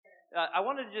I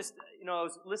wanted to just, I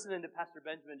was listening to Pastor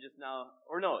Benjamin just now,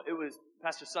 or no, it was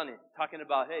Pastor Sonny talking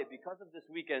about, hey, because of this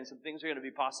weekend, some things are going to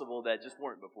be possible that just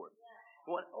weren't before.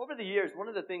 Over the years, one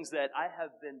of the things that I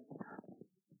have been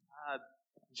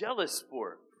jealous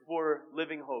for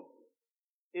Living Hope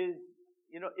is,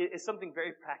 it's something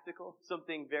very practical,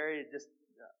 something very just,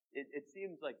 it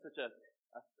seems like such a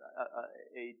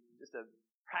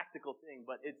practical thing,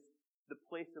 but it's the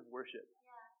place of worship.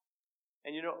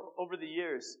 And over the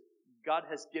years, God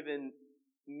has given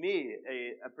me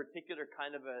a particular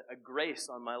kind of a grace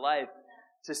on my life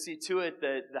to see to it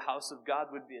that the house of God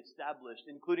would be established,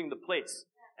 including the place.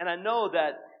 And I know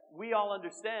that we all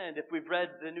understand, if we've read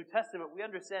the New Testament, we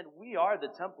understand we are the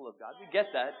temple of God. We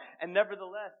get that. And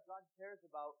nevertheless, God cares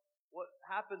about what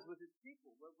happens with His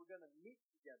people, where we're going to meet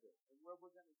together, and where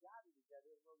we're going to gather together,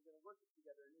 and where we're going to worship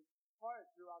together. And His heart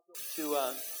throughout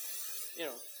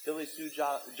Billy, Sue,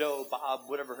 Joe, Bob,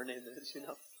 whatever her name is,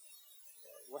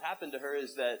 What happened to her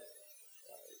is that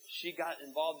she got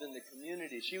involved in the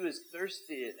community. She was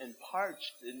thirsty and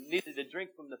parched and needed a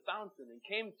drink from the fountain and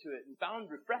came to it and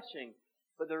found refreshing.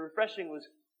 But the refreshing was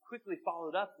quickly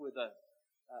followed up with a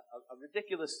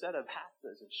ridiculous set of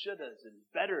hattas and shouldas and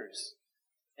betters.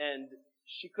 And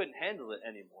she couldn't handle it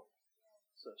anymore.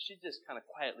 So she just kind of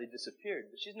quietly disappeared.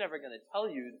 But she's never going to tell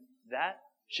you that.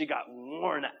 She got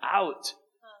worn out.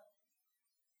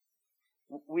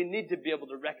 We need to be able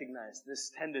to recognize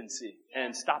this tendency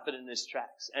and stop it in its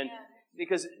tracks. And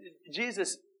because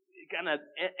Jesus kind of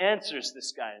answers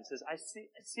this guy and says, I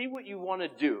see what you want to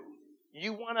do.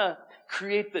 You want to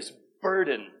create this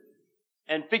burden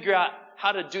and figure out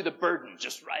how to do the burden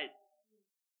just right.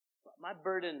 But my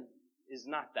burden is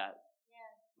not that.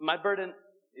 My burden,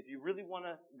 if you really want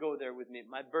to go there with me,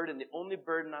 my burden, the only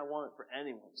burden I want for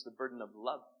anyone is the burden of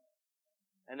love.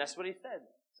 And that's what He said.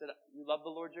 He said, you love the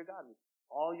Lord your God with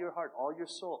all your heart, all your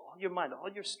soul, all your mind, all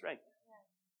your strength.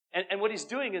 And what He's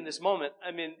doing in this moment,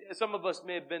 some of us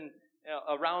may have been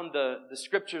around the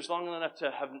scriptures long enough to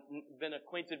have been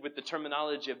acquainted with the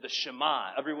terminology of the Shema.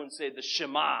 Everyone say the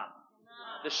Shema.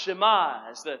 The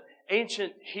Shema is the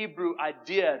ancient Hebrew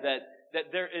idea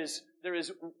that there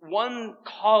is one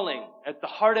calling at the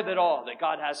heart of it all that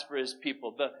God has for His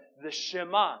people. The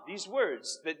Shema, these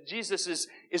words that Jesus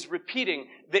is repeating,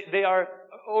 they are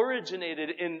originated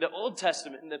in the Old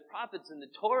Testament, in the prophets, in the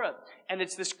Torah. And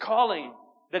it's this calling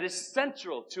that is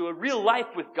central to a real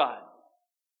life with God.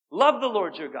 Love the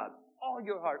Lord your God, all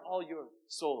your heart, all your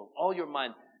soul, all your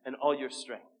mind, and all your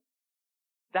strength.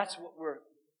 That's what we're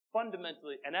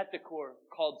fundamentally and at the core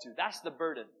called to. That's the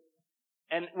burden.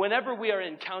 And whenever we are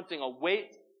encountering a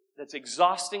weight that's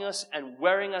exhausting us and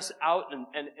wearing us out and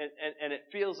it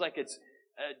feels like it's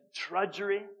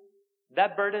drudgery,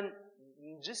 that burden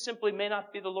just simply may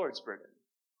not be the Lord's burden.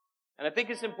 And I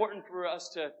think it's important for us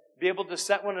to be able to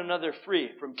set one another free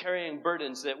from carrying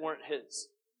burdens that weren't His.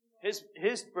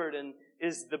 His burden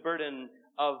is the burden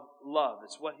of love.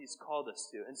 It's what He's called us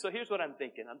to. And so here's what I'm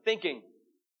thinking.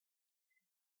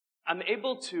 I'm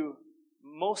able to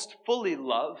most fully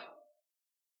love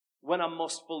when I'm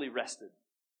most fully rested.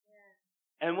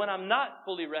 And when I'm not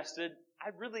fully rested, I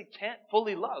really can't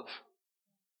fully love.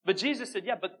 But Jesus said,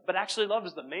 but actually love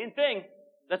is the main thing.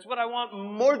 That's what I want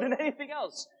more than anything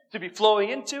else to be flowing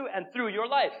into and through your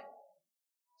life.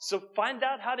 So find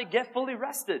out how to get fully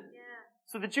rested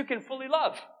so that you can fully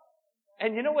love.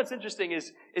 And you know what's interesting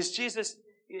is Jesus,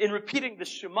 in repeating the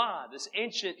Shema, this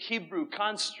ancient Hebrew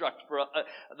construct for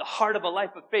the heart of a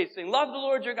life of faith, saying, love the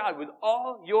Lord your God with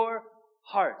all your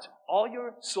heart, all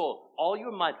your soul, all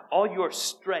your mind, all your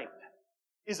strength,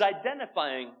 is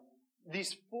identifying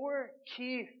these four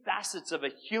key facets of a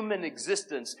human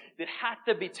existence that have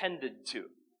to be tended to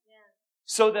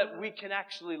so that we can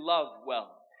actually love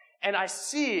well. And I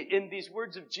see in these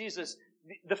words of Jesus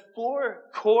the four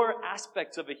core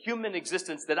aspects of a human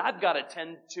existence that I've got to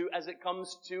tend to as it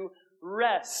comes to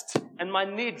rest and my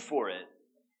need for it.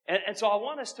 And so I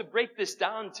want us to break this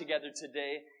down together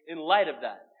today in light of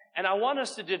that. And I want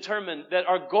us to determine that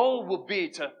our goal will be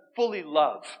to fully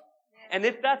love. And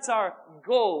if that's our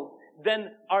goal,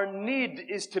 then our need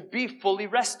is to be fully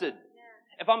rested.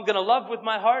 If I'm going to love with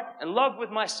my heart and love with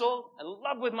my soul and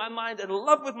love with my mind and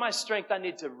love with my strength, I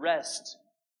need to rest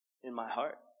in my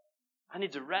heart. I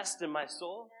need to rest in my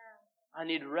soul. I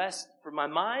need rest for my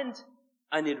mind.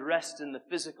 I need rest in the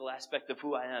physical aspect of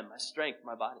who I am, my strength,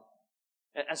 my body.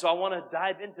 And so I want to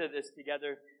dive into this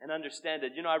together and understand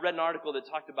it. I read an article that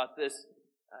talked about this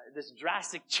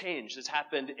drastic change that's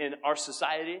happened in our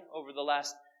society over the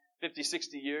last 50,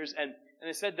 60 years. And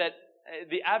they said that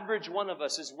the average one of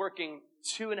us is working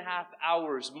 2.5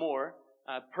 hours more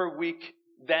per week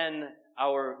than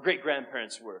our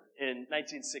great-grandparents were in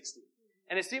 1960.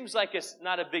 And it seems like it's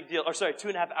not a big deal.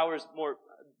 2.5 hours more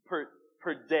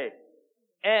per day.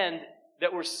 And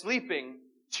that we're sleeping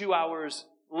 2 hours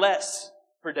less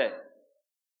per day.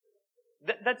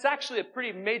 That's actually a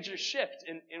pretty major shift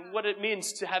in what it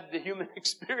means to have the human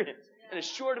experience in a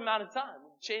short amount of time.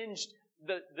 We've changed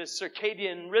the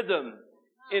circadian rhythm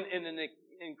in an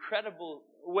incredible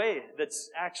way that's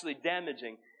actually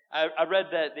damaging. I read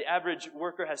that the average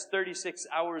worker has 36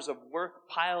 hours of work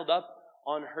piled up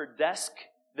on her desk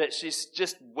that she's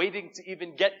just waiting to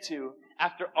even get to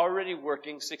after already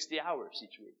working 60 hours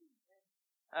each week.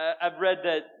 I've read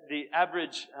that the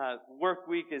average work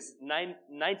week is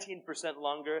 19%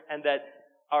 longer, and that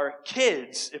our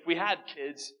kids, if we had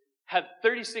kids, have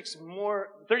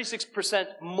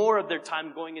 36% more of their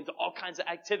time going into all kinds of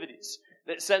activities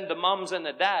that send the moms and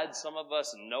the dads, some of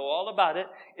us know all about it,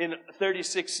 in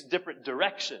 36 different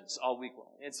directions all week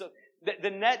long. And so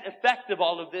the net effect of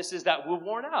all of this is that we're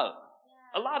worn out.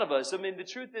 A lot of us. I mean, the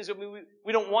truth is,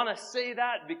 we don't want to say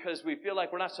that because we feel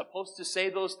like we're not supposed to say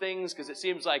those things because it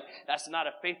seems like that's not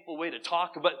a faithful way to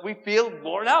talk, but we feel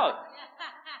worn out.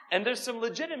 And there's some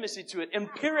legitimacy to it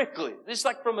empirically. Just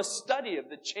like from a study of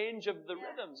the change of the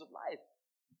rhythms of life.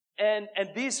 And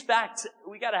these facts,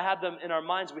 we got to have them in our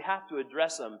minds. We have to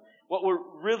address them. What we're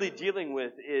really dealing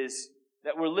with is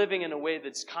that we're living in a way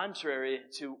that's contrary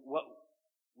to what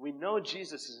we know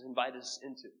Jesus has invited us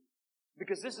into.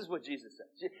 Because this is what Jesus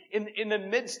said. In the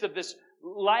midst of this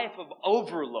life of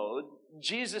overload,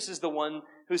 Jesus is the one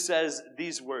who says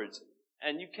these words.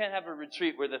 And you can't have a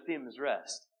retreat where the theme is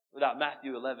rest without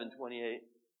Matthew 11:28.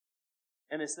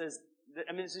 And it says,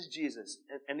 this is Jesus.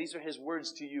 And these are his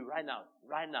words to you right now.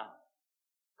 Right now.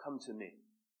 Come to me.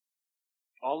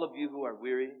 All of you who are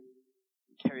weary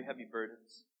and carry heavy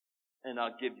burdens, and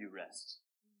I'll give you rest.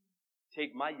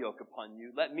 Take my yoke upon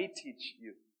you. Let me teach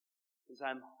you. Because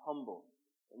I'm humble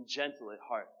and gentle at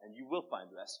heart, and you will find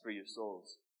rest for your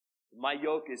souls. My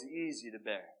yoke is easy to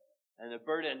bear, and the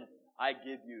burden I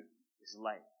give you is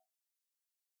light.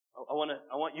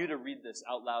 I want you to read this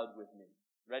out loud with me.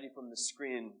 Ready from the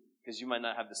screen, because you might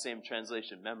not have the same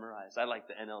translation memorized. I like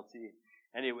the NLT.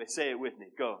 Anyway, say it with me.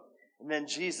 Go. And then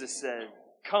Jesus said,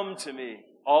 come to me,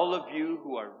 all of you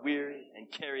who are weary and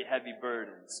carry heavy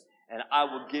burdens, and I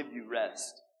will give you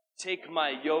rest. Take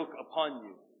my yoke upon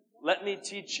you. Let me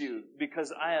teach you,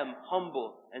 because I am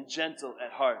humble and gentle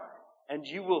at heart, and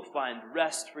you will find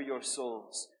rest for your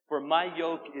souls. For my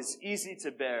yoke is easy to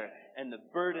bear, and the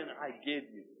burden I give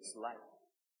you is light.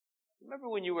 Remember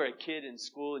when you were a kid in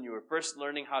school and you were first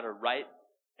learning how to write,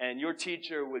 and your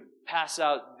teacher would pass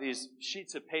out these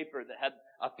sheets of paper that had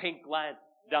a pink line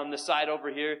down the side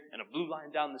over here and a blue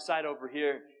line down the side over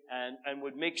here, and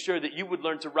would make sure that you would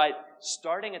learn to write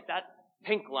starting at that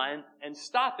pink line and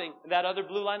stopping that other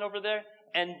blue line over there,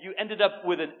 and you ended up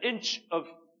with an inch of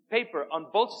paper on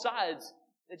both sides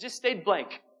that just stayed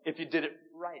blank if you did it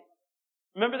right.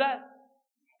 Remember that?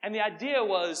 And the idea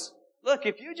was, look,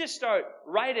 if you just start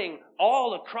writing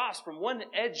all across from one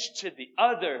edge to the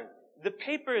other, the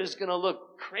paper is going to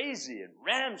look crazy and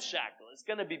ramshackle. It's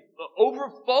going to be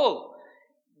overfull.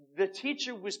 The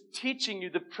teacher was teaching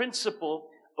you the principle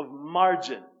of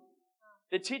margin.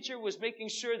 The teacher was making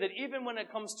sure that even when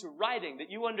it comes to writing, that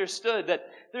you understood that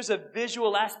there's a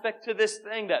visual aspect to this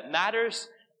thing that matters,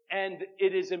 and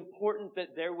it is important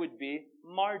that there would be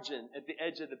margin at the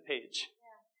edge of the page.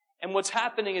 Yeah. And what's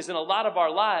happening is in a lot of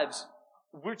our lives,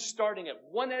 we're starting at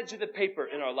one edge of the paper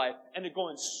in our life and then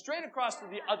going straight across to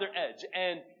the other edge.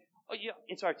 And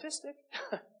it's artistic,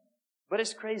 but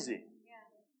it's crazy.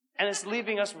 Yeah. And it's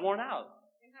leaving us worn out.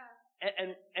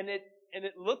 Yeah. And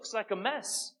it looks like a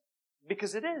mess.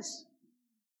 Because it is.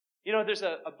 You know, there's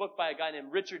a book by a guy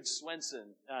named Richard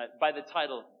Swenson by the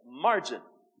title Margin.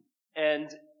 And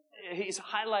he's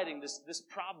highlighting this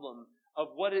problem of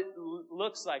what it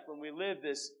looks like when we live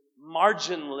this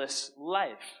marginless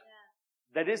life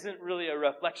that isn't really a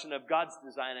reflection of God's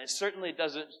design. It certainly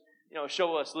doesn't,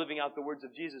 show us living out the words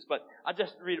of Jesus. But I'll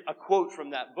just read a quote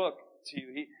from that book to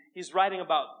you. He's writing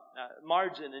about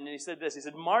margin, and he said this. He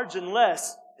said,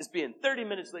 marginless is being 30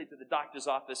 minutes late to the doctor's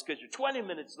office because you're 20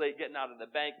 minutes late getting out of the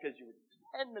bank because you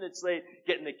were 10 minutes late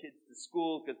getting the kids to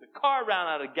school because the car ran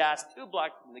out of gas 2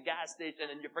 blocks from the gas station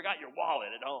and you forgot your wallet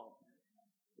at home.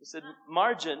 He said,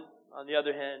 margin, on the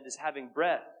other hand, is having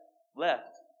breath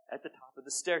left at the top of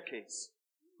the staircase,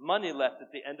 money left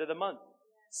at the end of the month,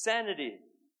 sanity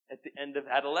at the end of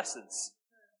adolescence.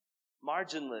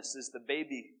 Marginless is the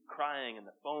baby crying and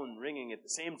the phone ringing at the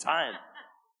same time.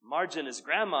 Margin is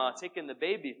grandma taking the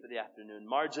baby for the afternoon.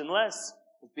 Marginless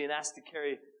is being asked to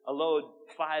carry a load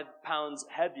 5 pounds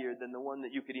heavier than the one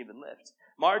that you could even lift.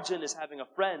 Margin is having a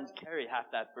friend carry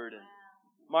half that burden.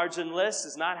 Marginless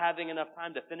is not having enough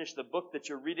time to finish the book that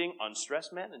you're reading on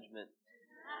stress management.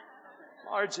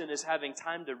 Margin is having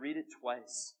time to read it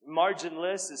twice.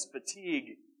 Marginless is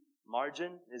fatigue.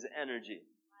 Margin is energy.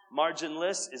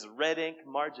 Marginless is red ink.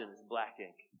 Margin is black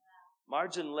ink.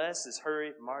 Marginless is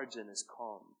hurry. Margin is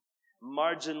calm.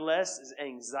 Marginless is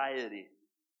anxiety.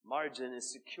 Margin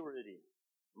is security.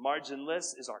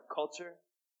 Marginless is our culture.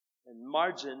 And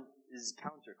margin is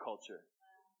counterculture.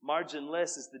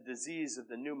 Marginless is the disease of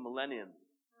the new millennium.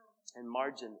 And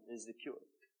margin is the cure.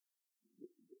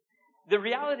 The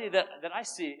reality that I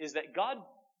see is that God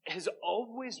has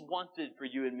always wanted for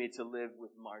you and me to live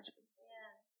with margin.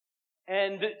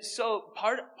 And so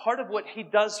part of what He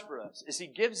does for us is He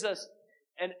gives us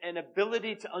an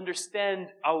ability to understand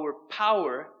our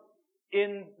power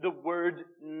in the word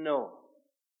no.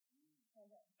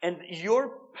 And your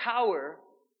power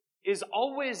is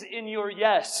always in your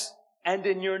yes and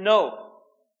in your no.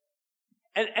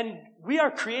 And we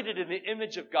are created in the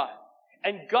image of God.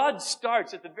 And God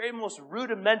starts at the very most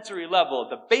rudimentary level,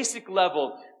 the basic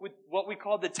level, with what we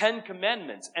call the 10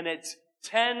 Commandments. And it's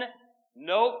 10,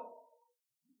 nope,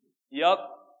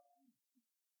 yup.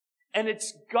 And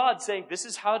it's God saying, this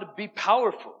is how to be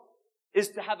powerful, is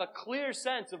to have a clear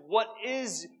sense of what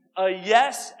is a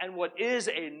yes and what is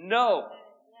a no.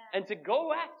 And to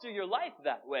go after your life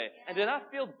that way and to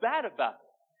not feel bad about it.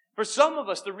 For some of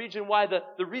us, the reason why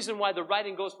the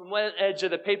writing goes from one edge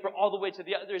of the paper all the way to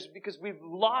the other is because we've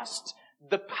lost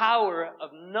the power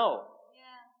of no.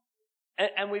 Yeah.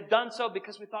 And we've done so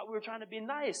because we thought we were trying to be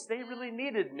nice. They really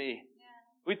needed me. Yeah.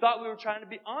 We thought we were trying to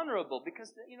be honorable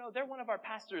because, they're one of our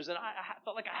pastors and I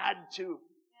felt like I had to. Yeah.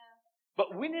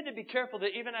 But we need to be careful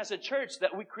that even as a church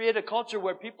that we create a culture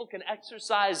where people can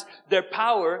exercise their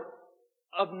power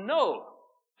of no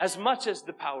as much as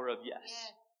the power of yes.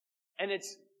 Yeah. And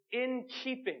it's in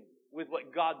keeping with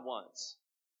what God wants.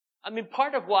 I mean,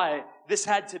 part of why this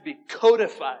had to be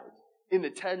codified in the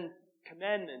 10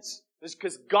 Commandments was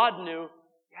because God knew,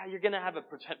 you're going to have a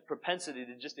propensity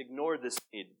to just ignore this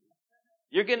need.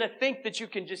 You're going to think that you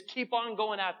can just keep on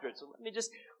going after it. So let me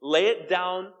just lay it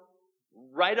down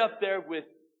right up there with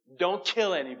don't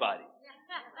kill anybody.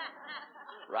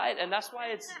 Right? And that's why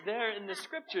it's there in the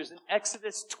scriptures. In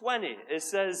Exodus 20, it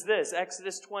says this,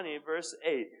 Exodus 20, verse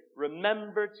 8,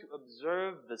 remember to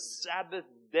observe the Sabbath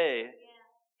day.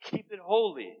 Keep it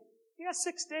holy. You got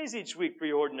 6 days each week for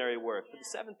your ordinary work. But the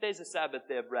seventh day is a Sabbath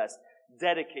day of rest,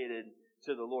 dedicated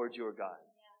to the Lord your God.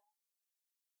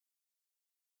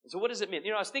 So what does it mean?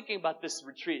 I was thinking about this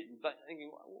retreat, but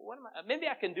thinking, maybe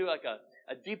I can do like a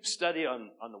deep study on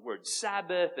the word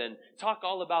Sabbath and talk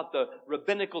all about the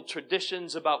rabbinical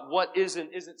traditions about what is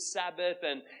and isn't Sabbath.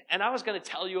 And I was going to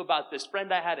tell you about this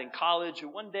friend I had in college who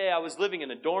one day I was living in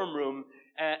a dorm room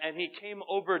and he came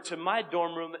over to my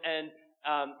dorm room and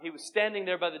he was standing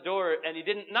there by the door and he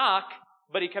didn't knock,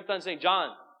 but he kept on saying,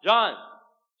 John, John,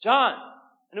 John.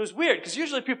 And it was weird because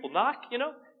usually people knock,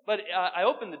 but I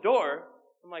opened the door.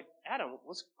 I'm like, Adam,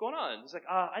 what's going on? He's like,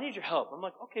 I need your help. I'm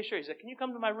like, okay, sure. He's like, can you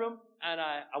come to my room? And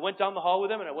I went down the hall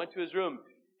with him and I went to his room.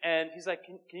 And he's like,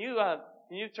 can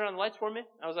you turn on the lights for me?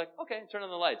 I was like, okay, turn on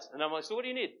the lights. And I'm like, so what do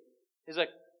you need? He's like,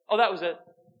 oh, that was it.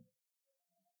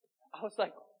 I was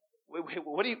like, wait,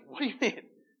 what do you mean?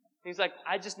 He's like,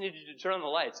 I just need you to turn on the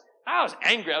lights. I was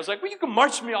angry. I was like, well, you can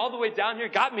march me all the way down here,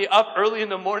 got me up early in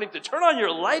the morning to turn on your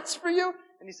lights for you?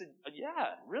 And he said,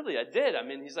 yeah, really, I did. I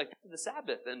mean, he's like, the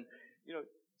Sabbath. And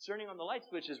turning on the light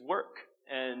switch is work.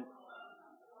 And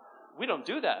we don't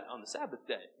do that on the Sabbath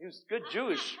day. He was a good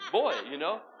Jewish boy,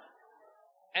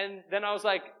 And then I was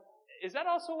like, is that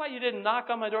also why you didn't knock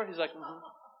on my door? He's like,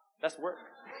 that's work.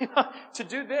 To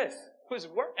do this was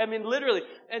work. I mean, literally.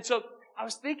 And so I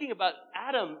was thinking about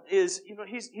Adam is,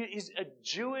 he's a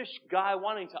Jewish guy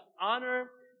wanting to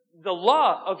honor the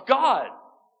law of God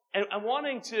and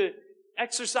wanting to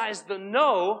exercise the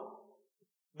no.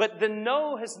 But the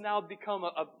no has now become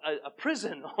a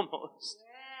prison almost.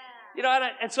 Yeah.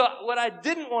 And so what I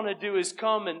didn't want to do is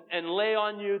come and lay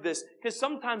on you this, because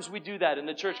sometimes we do that in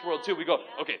the church world too. We go,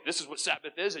 okay, this is what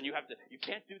Sabbath is, and you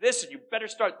can't do this, and you better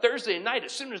start Thursday night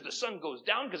as soon as the sun goes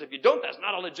down, because if you don't, that's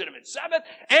not a legitimate Sabbath,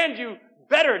 and you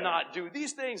better not do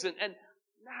these things, and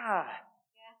no.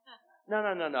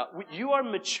 You are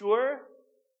mature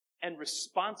and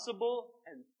responsible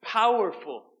and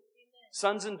powerful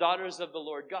sons and daughters of the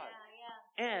Lord God.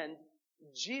 Yeah. And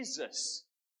Jesus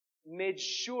made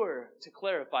sure to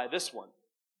clarify this one.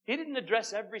 He didn't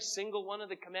address every single one of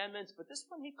the commandments, but this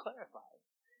one he clarified.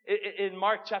 In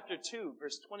Mark chapter 2,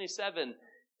 verse 27,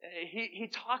 he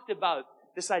talked about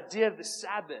this idea of the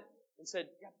Sabbath and said,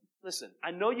 yeah, listen,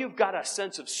 I know you've got a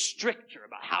sense of stricture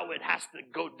about how it has to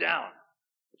go down.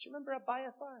 But you remember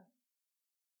Abiathar?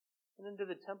 Went into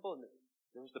the temple and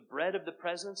there was the bread of the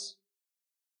presence.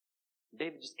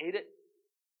 David just ate it.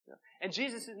 And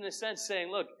Jesus is in a sense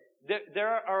saying, look,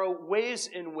 there are ways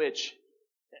in which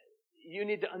you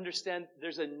need to understand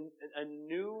there's a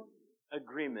new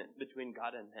agreement between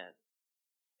God and man.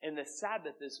 And the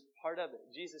Sabbath is part of it.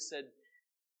 Jesus said,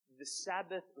 the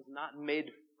Sabbath was not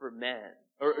made for man.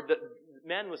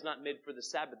 Man was not made for the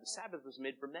Sabbath. The Sabbath was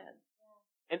made for man.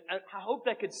 And I hope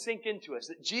that could sink into us,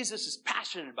 that Jesus is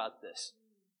passionate about this.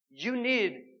 You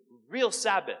need real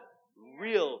Sabbath,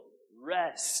 real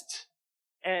rest.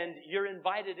 And you're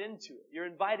invited into it. You're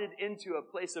invited into a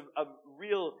place of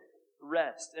real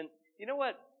rest. And you know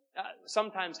what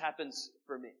sometimes happens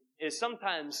for me? Is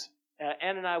sometimes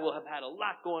Ann and I will have had a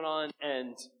lot going on,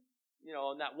 and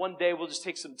on that one day we'll just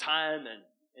take some time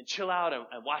and chill out and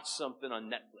watch something on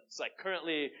Netflix. Like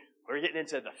currently we're getting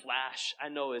into The Flash. I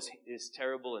know is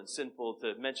terrible and sinful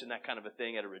to mention that kind of a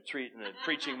thing at a retreat and a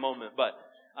preaching moment, but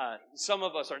some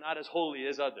of us are not as holy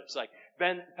as others. Like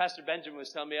Pastor Benjamin was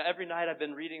telling me, every night I've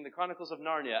been reading the Chronicles of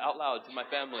Narnia out loud to my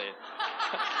family.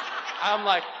 I'm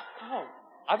like, oh,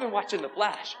 I've been watching The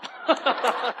Flash.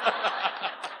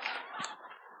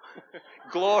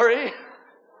 Glory,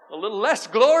 a little less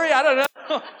glory, I don't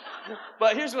know.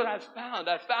 But here's what I've found.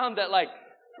 I found that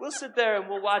we'll sit there and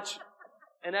we'll watch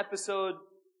an episode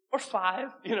or 5,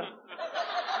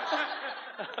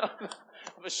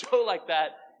 of a show like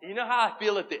that. You know how I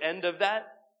feel at the end of that?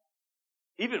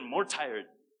 Even more tired,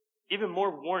 even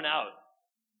more worn out.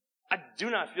 I do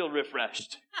not feel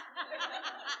refreshed.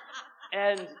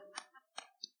 And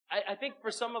I think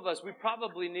for some of us, we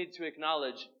probably need to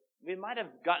acknowledge we might have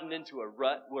gotten into a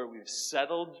rut where we've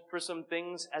settled for some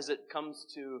things as it comes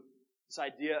to this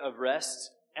idea of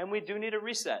rest, and we do need a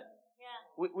reset.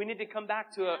 Yeah. We need to come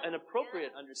back to an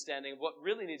appropriate understanding of what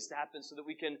really needs to happen so that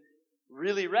we can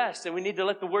really rest, and we need to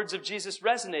let the words of Jesus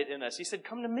resonate in us. He said,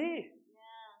 come to me.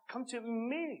 Yeah. Come to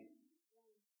me.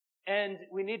 And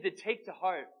we need to take to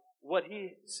heart what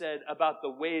he said about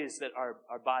the ways that our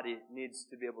body needs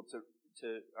to be able to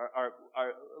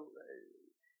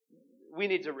we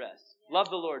need to rest. Love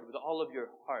the Lord with all of your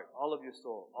heart, all of your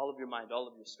soul, all of your mind, all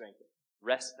of your strength.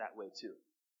 Rest that way too.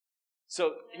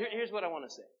 So here's what I want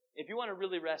to say. If you want to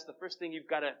really rest, the first thing you've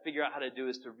got to figure out how to do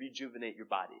is to rejuvenate your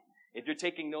body. If you're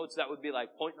taking notes, that would be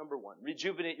like point number 1.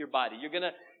 Rejuvenate your body.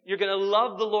 You're gonna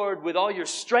love the Lord with all your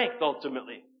strength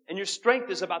ultimately. And your strength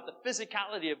is about the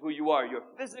physicality of who you are, your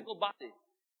physical body.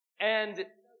 And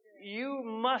you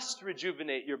must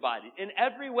rejuvenate your body in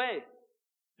every way.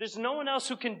 There's no one else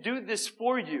who can do this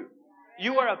for you.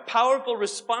 You are a powerful,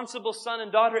 responsible son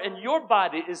and daughter, and your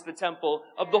body is the temple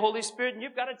of the Holy Spirit, and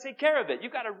you've got to take care of it.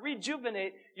 You've got to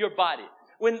rejuvenate your body.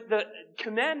 When the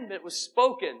commandment was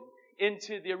spoken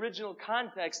into the original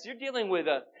context, you're dealing with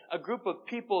a group of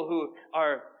people who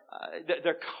are,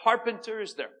 they're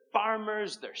carpenters, they're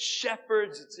farmers, they're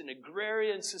shepherds. It's an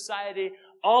agrarian society.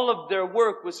 All of their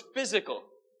work was physical.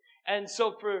 And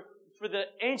so for the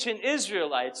ancient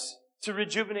Israelites, to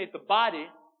rejuvenate the body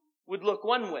would look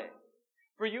one way.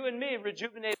 For you and me,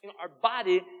 rejuvenating our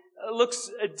body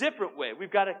looks a different way. We've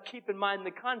got to keep in mind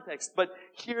the context, but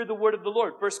hear the word of the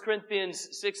Lord. 1 Corinthians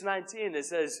 6:19, it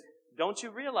says, don't you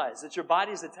realize that your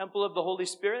body is a temple of the Holy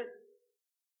Spirit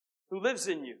who lives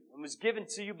in you and was given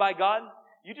to you by God?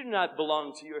 You do not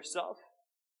belong to yourself.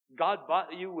 God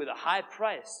bought you with a high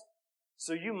price,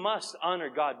 so you must honor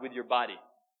God with your body.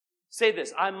 Say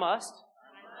this, I must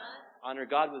honor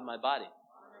God with my body.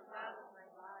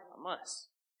 I must.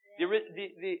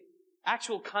 The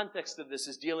actual context of this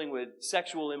is dealing with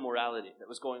sexual immorality that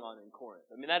was going on in Corinth.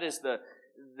 I mean, that is the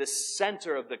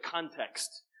center of the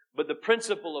context. But the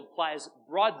principle applies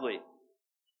broadly.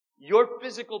 Your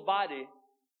physical body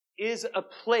is a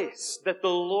place that the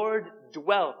Lord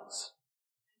dwells.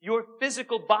 Your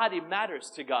physical body matters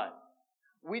to God.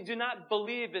 We do not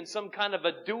believe in some kind of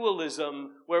a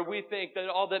dualism where we think that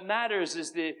all that matters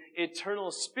is the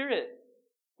eternal spirit.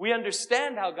 We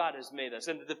understand how God has made us,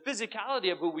 and the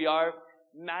physicality of who we are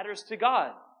matters to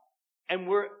God. And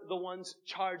we're the ones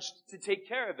charged to take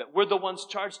care of it. We're the ones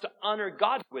charged to honor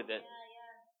God with it.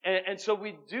 And so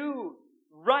we do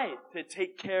right to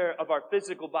take care of our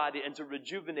physical body and to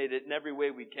rejuvenate it in every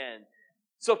way we can.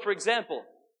 So, for example,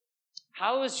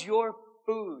 how is your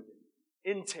food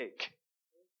intake?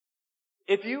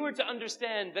 If you were to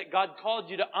understand that God called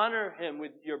you to honor Him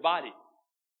with your body,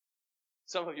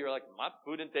 some of you are like, my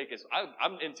food intake is,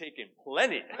 I'm intaking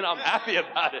plenty, and I'm happy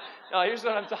about it. No, here's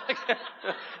what I'm talking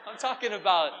I'm talking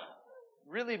about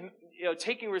really,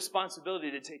 taking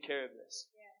responsibility to take care of this.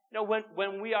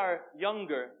 When we are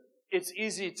younger, it's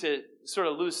easy to sort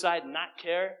of lose sight and not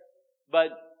care.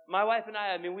 But my wife and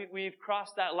I mean, we've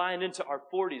crossed that line into our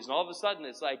 40s, and all of a sudden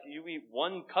it's like you eat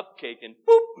one cupcake and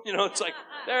boop, it's like,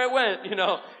 there it went,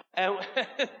 And,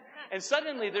 and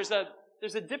suddenly there's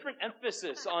a different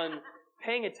emphasis on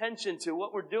paying attention to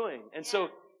what we're doing. And so,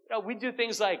 we do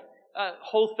things like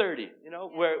Whole30,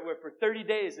 where for 30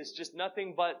 days it's just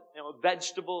nothing but,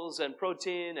 vegetables and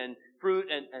protein and fruit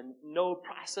and no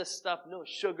processed stuff, no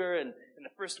sugar. And the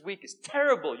first week is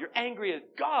terrible. You're angry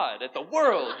at God, at the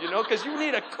world, because you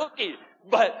need a cookie.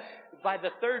 But by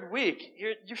the third week,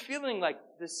 you're feeling like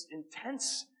this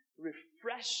intense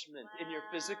refreshment in your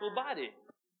physical body.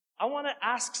 I want to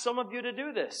ask some of you to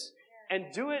do this and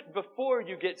do it before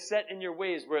you get set in your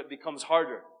ways where it becomes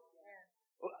harder.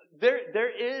 There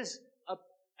is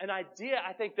an idea,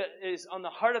 I think, that is on the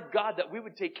heart of God that we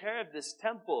would take care of this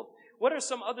temple. What are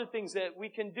some other things that we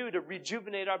can do to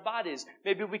rejuvenate our bodies?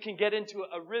 Maybe we can get into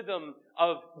a rhythm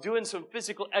of doing some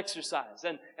physical exercise.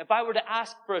 And if I were to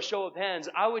ask for a show of hands,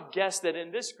 I would guess that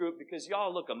in this group, because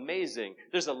y'all look amazing,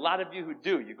 there's a lot of you who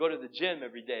do. You go to the gym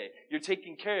every day. You're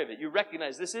taking care of it. You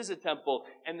recognize this is a temple,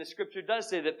 and the scripture does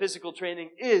say that physical training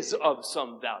is of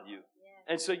some value.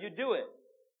 And so you do it.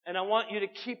 And I want you to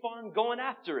keep on going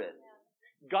after it.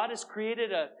 God has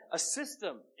created a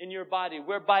system in your body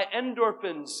whereby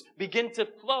endorphins begin to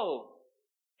flow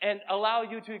and allow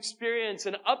you to experience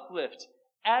an uplift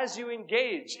as you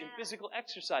engage in physical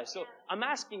exercise. So I'm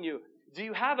asking you, do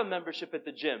you have a membership at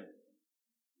the gym?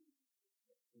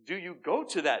 Do you go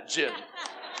to that gym?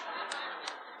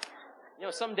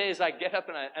 Some days I get up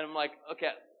and I'm like, okay,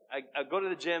 I go to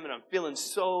the gym and I'm feeling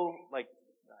so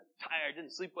tired,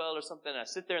 didn't sleep well or something. I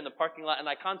sit there in the parking lot and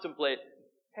I contemplate,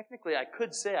 technically I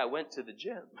could say I went to the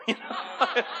gym,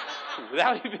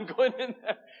 without even going in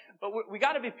there. But we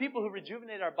got to be people who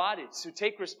rejuvenate our bodies, who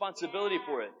take responsibility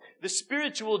for it. The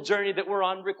spiritual journey that we're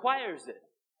on requires it.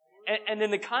 And in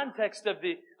the context of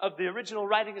the original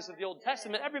writings of the Old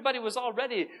Testament, everybody was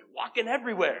already walking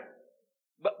everywhere.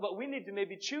 But we need to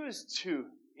maybe choose to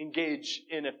engage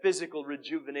in a physical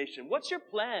rejuvenation. What's your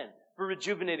plan for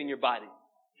rejuvenating your body?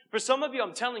 For some of you,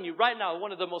 I'm telling you right now,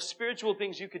 one of the most spiritual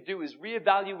things you could do is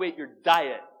reevaluate your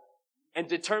diet and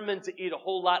determine to eat a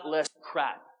whole lot less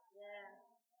crap.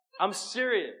 I'm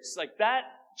serious. That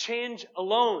change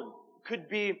alone could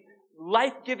be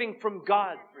life-giving from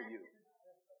God for you.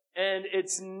 And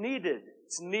it's needed.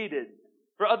 It's needed.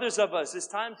 For others of us, it's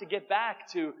time to get back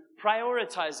to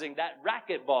prioritizing that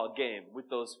racquetball game with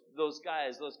those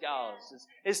guys, those gals.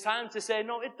 It's time to say,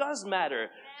 no, it does matter.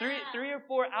 3 or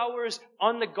 4 hours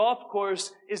on the golf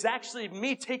course is actually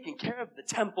me taking care of the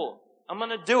temple. I'm going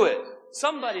to do it.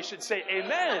 Somebody should say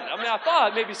amen. I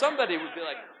thought maybe somebody would be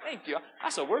like, thank you.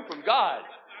 That's a word from God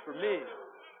for me.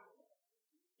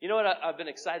 You know what I've been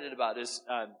excited about is,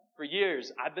 for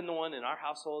years, I've been the one in our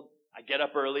household. I get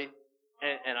up early,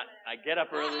 and I get up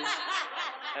early,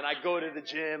 and I go to the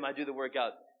gym, I do the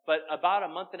workout. But about a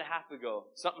month and a half ago,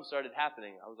 something started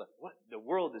happening. I was like, what? The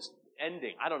world is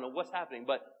ending. I don't know what's happening.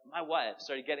 But my wife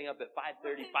started getting up at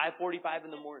 5:30, 5:45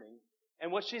 in the morning.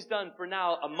 And what she's done for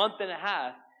now a month and a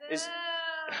half is...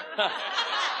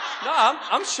 No,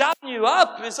 I'm shouting you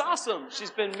up. It's awesome.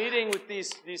 She's been meeting with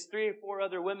these 3 or 4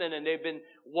 other women, and they've been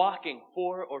walking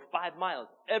 4 or 5 miles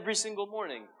every single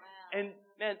morning. And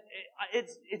man,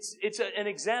 it's an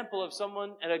example of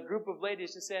someone and a group of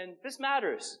ladies just saying, this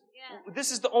matters. Yeah.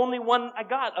 This is the only one I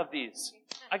got of these.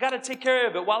 I got to take care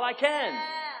of it while I can. Yeah.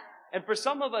 And for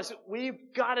some of us, we've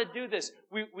got to do this.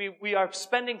 We are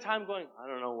spending time going, I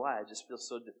don't know why, I just feel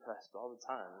so depressed all the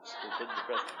time. I just feel so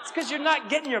depressed. It's because you're not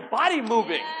getting your body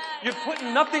moving. You're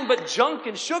putting nothing but junk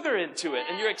and sugar into it,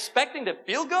 and you're expecting to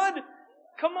feel good?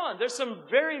 Come on, there's some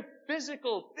very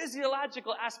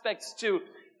physiological aspects to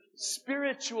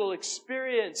spiritual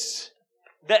experience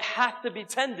that have to be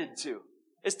tended to.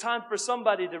 It's time for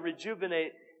somebody to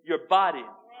rejuvenate your body.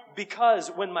 Because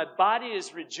when my body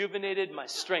is rejuvenated, my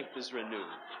strength is renewed.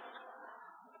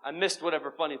 I missed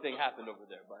whatever funny thing happened over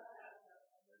there, but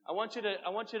I want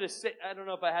you to say, I don't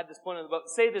know if I had this point on the boat.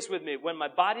 Say this with me. When my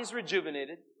body's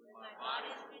rejuvenated,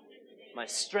 my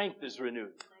strength is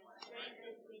renewed.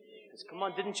 Because come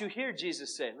on, didn't you hear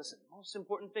Jesus say, listen, most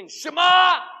important thing,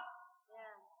 Shema!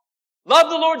 Love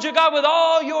the Lord your God with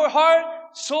all your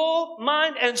heart, soul,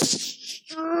 mind, and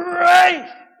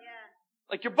strength.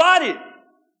 Like your body.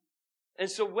 And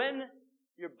so when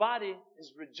your body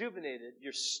is rejuvenated,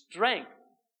 your strength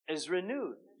is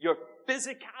renewed. Your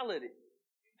physicality.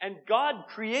 And God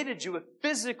created you a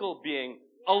physical being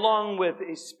along with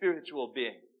a spiritual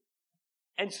being.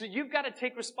 And so you've got to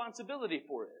take responsibility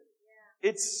for it.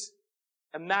 It's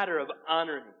a matter of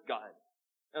honoring God.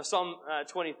 Now, Psalm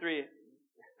 23,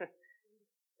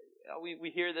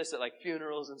 we hear this at like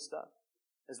funerals and stuff,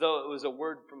 as though it was a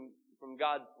word from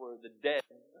God for the dead.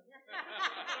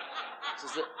 It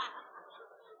says that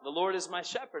the Lord is my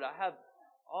shepherd. I have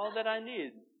all that I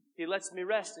need. He lets me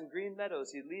rest in green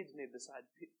meadows. He leads me beside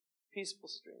peaceful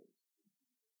streams.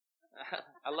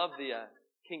 I love the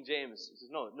King James. He says,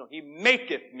 no, he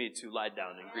maketh me to lie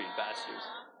down in green pastures.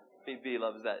 BB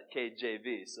loves that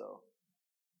KJV, so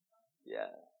yeah.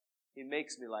 He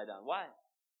makes me lie down. Why?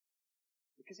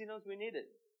 Because he knows we need it.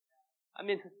 I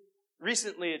mean,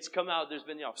 recently it's come out, there's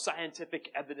been,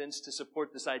 scientific evidence to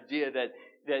support this idea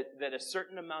that a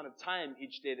certain amount of time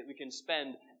each day that we can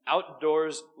spend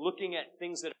outdoors looking at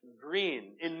things that are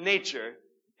green in nature,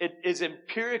 it is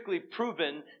empirically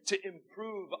proven to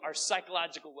improve our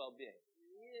psychological well-being.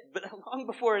 But long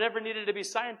before it ever needed to be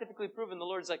scientifically proven, the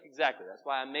Lord's like, exactly, that's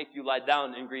why I make you lie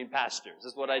down in green pastures.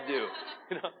 That's what I do.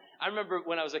 I remember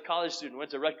when I was a college student,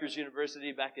 went to Rutgers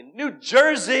University back in New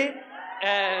Jersey,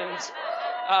 and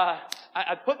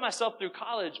I put myself through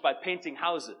college by painting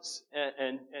houses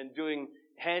and doing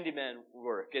handyman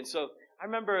work. And so I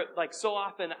remember, so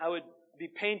often I would be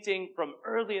painting from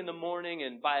early in the morning,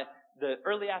 and by the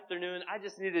early afternoon, I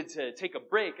just needed to take a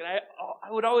break. And I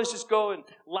would always just go and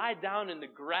lie down in the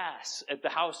grass at the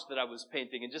house that I was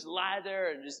painting and just lie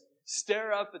there and just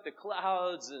stare up at the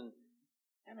clouds. And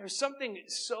there's something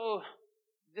so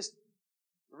just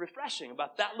refreshing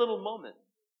about that little moment.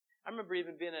 I remember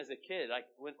even being as a kid,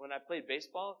 when I played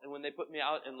baseball and when they put me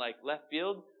out in left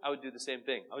field, I would do the same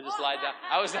thing. I would just lie down.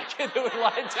 I was that kid that would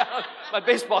lie down. My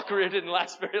baseball career didn't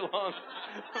last very long.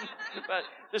 But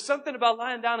there's something about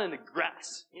lying down in the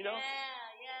grass, Yeah.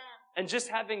 And just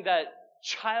having that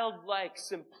childlike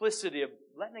simplicity of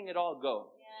letting it all go.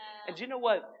 Yeah. And do you know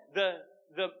what?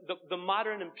 The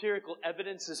modern empirical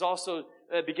evidence is also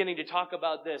beginning to talk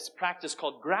about this practice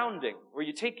called grounding, where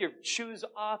you take your shoes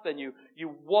off and you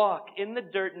walk in the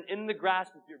dirt and in the grass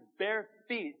with your bare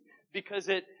feet, because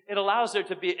it allows there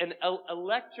to be a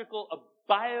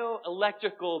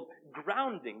bioelectrical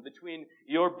grounding between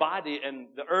your body and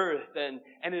the earth, and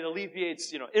it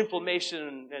alleviates,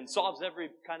 inflammation and solves every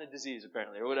kind of disease,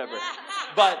 apparently, or whatever.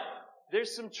 But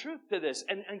there's some truth to this.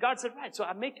 And God said, right, so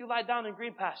I make you lie down in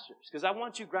green pastures because I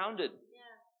want you grounded.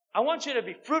 Yeah. I want you to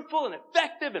be fruitful and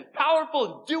effective and powerful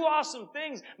and do awesome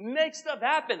things, make stuff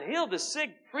happen, heal the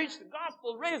sick, preach the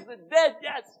gospel, raise the dead,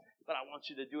 yes. But I want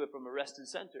you to do it from a rested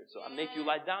center. So I make you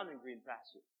lie down in green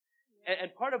pastures.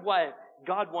 And part of why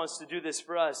God wants to do this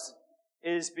for us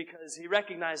is because He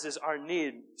recognizes our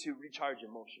need to recharge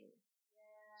emotionally.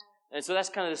 And so that's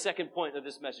kind of the second point of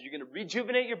this message. You're going to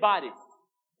rejuvenate your body.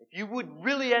 If you would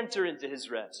really enter into His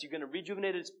rest, you're going to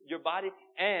rejuvenate your body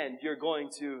and you're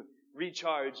going to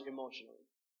recharge emotionally.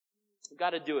 You've got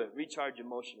to do it. Recharge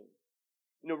emotionally.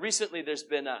 Recently there's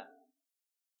been a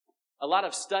lot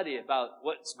of study about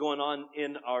what's going on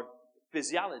in our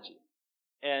physiology.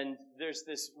 And there's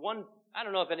this one, I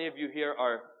don't know if any of you here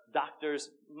are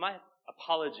doctors. My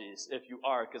apologies if you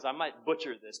are, because I might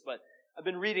butcher this, but I've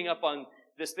been reading up on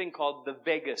this thing called the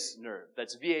vagus nerve.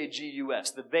 That's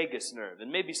V-A-G-U-S, the vagus nerve.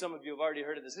 And maybe some of you have already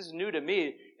heard of this. This is new to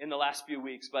me in the last few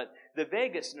weeks, but the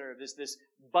vagus nerve is this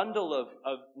bundle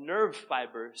of nerve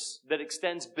fibers that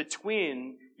extends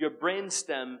between your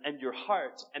brainstem and your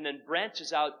heart and then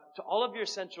branches out to all of your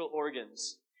central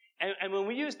organs. And when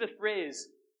we use the phrase,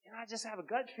 I just have a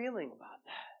gut feeling about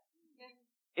that,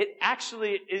 it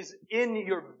actually is in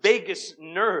your vagus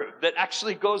nerve that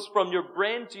actually goes from your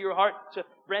brain to your heart to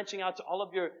branching out to all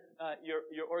of your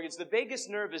organs. The vagus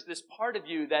nerve is this part of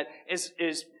you that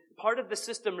is part of the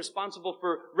system responsible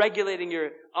for regulating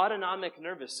your autonomic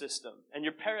nervous system and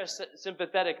your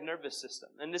parasympathetic nervous system.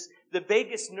 And the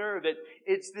vagus nerve,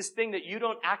 it's this thing that you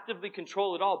don't actively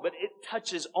control at all, but it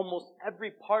touches almost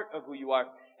every part of who you are.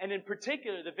 And in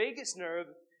particular, the vagus nerve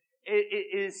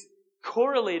is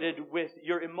correlated with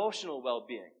your emotional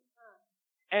well-being.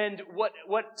 And what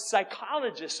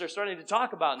psychologists are starting to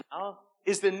talk about now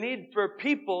is the need for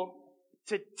people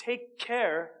to take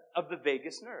care of the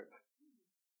vagus nerve.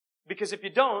 Because if you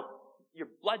don't, your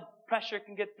blood pressure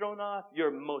can get thrown off,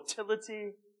 your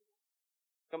motility.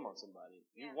 Come on, somebody.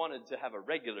 You wanted to have a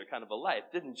regular kind of a life,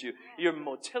 didn't you? Your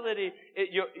motility,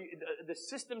 the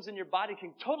systems in your body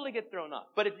can totally get thrown off.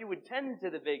 But if you would tend to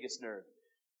the vagus nerve,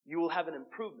 you will have an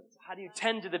improvement. How do you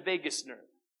tend to the vagus nerve?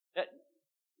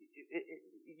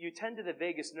 You tend to the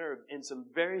vagus nerve in some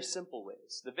very simple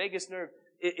ways. The vagus nerve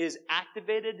is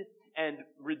activated and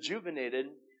rejuvenated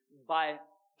by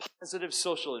positive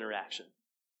social interaction.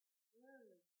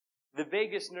 The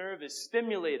vagus nerve is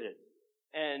stimulated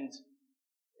and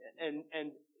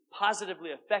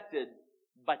positively affected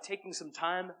by taking some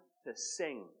time to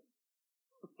sing.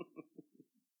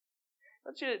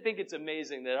 Don't you think it's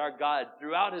amazing that our God,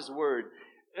 throughout His Word,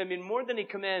 I mean, more than He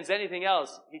commands anything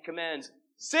else, He commands,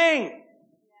 sing!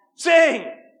 Sing!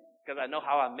 Because I know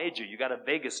how I made you. You got a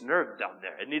vagus nerve down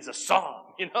there. It needs a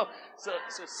song, So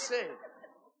sing.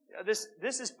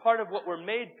 This is part of what we're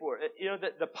made for.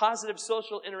 The positive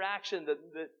social interaction,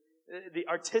 the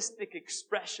artistic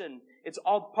expression, it's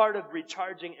all part of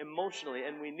recharging emotionally,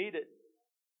 and we need it.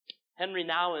 Henry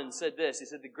Nouwen said this. He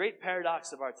said, the great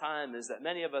paradox of our time is that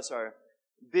many of us are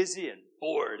busy and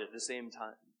bored at the same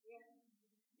time.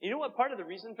 You know what part of the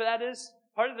reason for that is?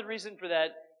 Part of the reason for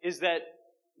that is that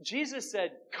Jesus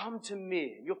said, come to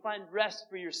me, and you'll find rest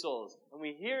for your souls. And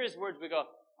we hear His words, we go,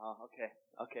 oh, okay,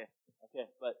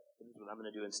 but this is what I'm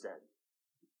going to do instead.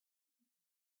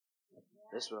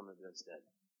 This is what I'm going to do instead.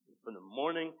 From the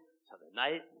morning to the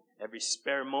night, every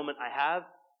spare moment I have,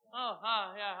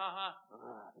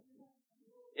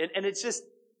 and it's just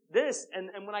this, and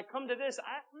when I come to this,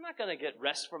 I'm not going to get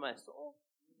rest for my soul.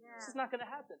 This is not going to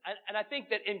happen. And I think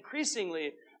that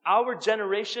increasingly, our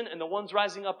generation and the ones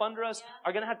rising up under us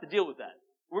are going to have to deal with that.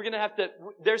 We're going to have to,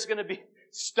 there's going to be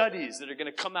studies that are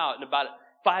going to come out in about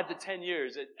 5 to 10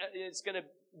 years. It's going to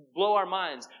blow our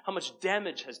minds how much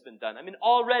damage has been done. I mean,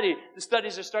 already the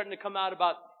studies are starting to come out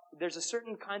about there's a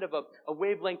certain kind of a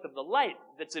wavelength of the light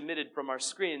that's emitted from our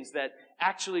screens that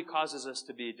actually causes us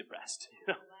to be depressed.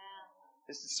 Wow.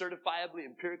 This is certifiably,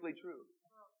 empirically true.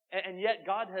 And yet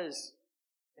God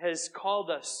has called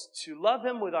us to love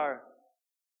Him with our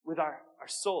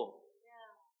soul.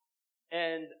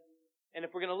 Yeah. And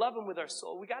if we're going to love Him with our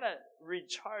soul, we got to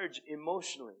recharge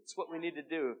emotionally. It's what we need to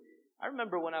do. I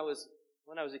remember when I was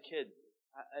a kid,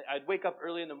 I'd wake up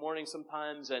early in the morning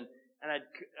sometimes, and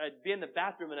I'd be in the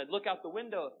bathroom, and I'd look out the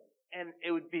window, and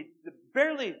it would be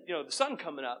barely, the sun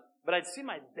coming up, but I'd see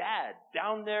my dad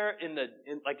down there in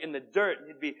the dirt, and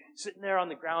he'd be sitting there on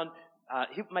the ground.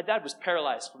 My dad was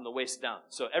paralyzed from the waist down,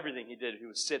 so everything he did, he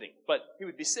was sitting. But he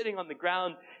would be sitting on the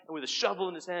ground, and with a shovel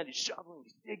in his hand, he's shoveling,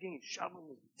 he's digging, he's shoveling,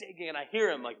 he's digging, and I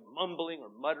hear him mumbling or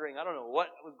muttering. I don't know what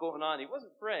was going on. He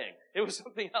wasn't praying. It was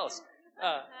something else,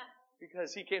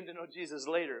 because he came to know Jesus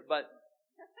later. But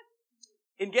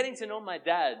in getting to know my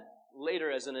dad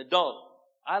later as an adult,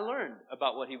 I learned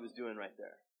about what he was doing right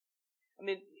there. I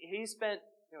mean, he spent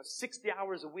 60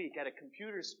 hours a week at a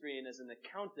computer screen as an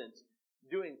accountant,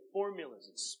 doing formulas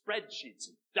and spreadsheets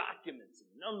and documents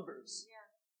and numbers.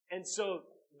 Yeah. And so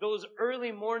those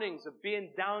early mornings of being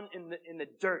down in the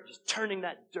dirt, just turning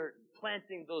that dirt,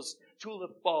 planting those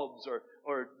tulip bulbs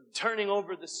or turning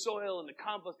over the soil and the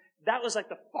compost, that was like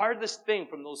the farthest thing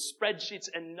from those spreadsheets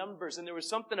and numbers. And there was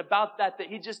something about that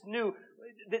he just knew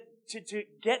that to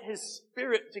get his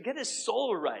spirit, to get his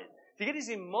soul right, to get his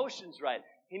emotions right,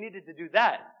 he needed to do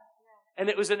that. And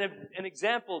it was an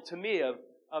example to me of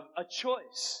a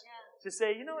choice to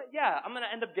say, you know what, I'm going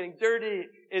to end up getting dirty,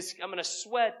 I'm going to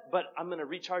sweat, but I'm going to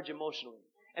recharge emotionally.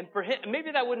 And for him,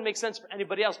 maybe that wouldn't make sense for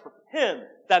anybody else, but for him,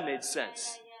 that made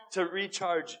sense to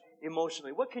recharge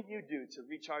emotionally. What can you do to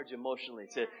recharge emotionally,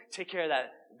 to take care of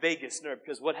that vagus nerve?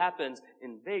 Because what happens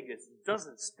in Vegas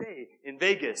doesn't stay in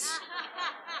Vegas.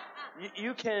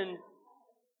 You can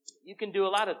do a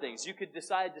lot of things. You could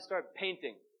decide to start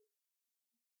painting.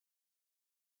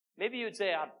 Maybe you would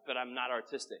say, but I'm not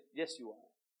artistic. Yes, you are.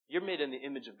 You're made in the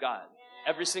image of God.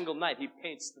 Yeah. Every single night, He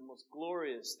paints the most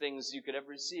glorious things you could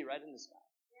ever see right in the sky.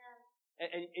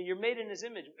 Yeah. And you're made in His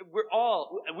image.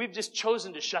 We've just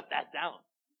chosen to shut that down.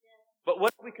 Yeah. But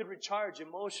what if we could recharge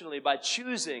emotionally by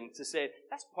choosing to say,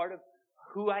 that's part of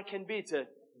who I can be, to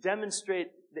demonstrate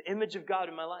the image of God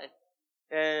in my life.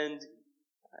 And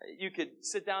you could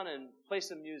sit down and play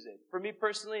some music. For me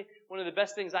personally, one of the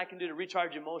best things I can do to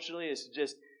recharge emotionally is to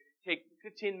just take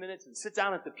 15 minutes and sit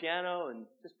down at the piano and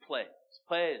just play. Just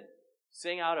play and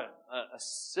sing out a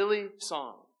silly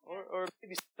song. Or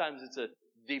maybe sometimes it's a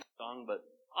deep song, but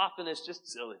often it's just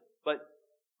silly. But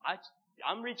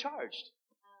I'm recharged.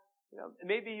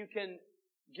 Maybe you can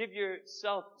give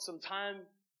yourself some time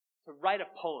to write a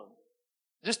poem.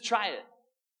 Just try it.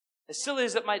 As silly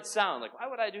as it might sound, like, why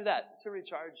would I do that? To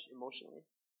recharge emotionally.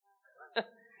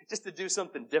 Just to do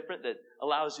something different that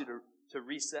allows you to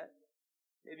reset.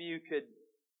 Maybe you could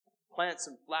plant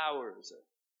some flowers,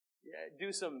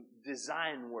 do some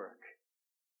design work,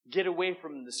 get away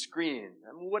from the screen,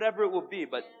 whatever it will be,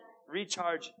 but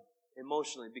recharge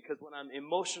emotionally. Because when I'm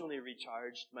emotionally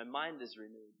recharged, my mind is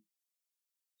renewed.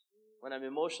 When I'm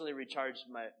emotionally recharged,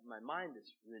 my mind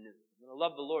is renewed. I'm going to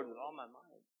love the Lord with all my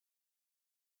mind.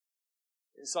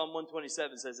 Psalm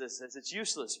 127 says this, says, it's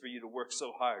useless for you to work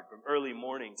so hard from early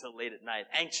morning till late at night,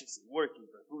 anxiously working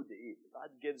for food to eat. God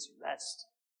gives rest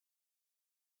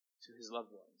to his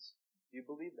loved ones. Do you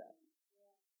believe that?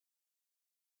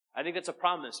 I think that's a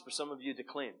promise for some of you to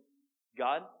claim.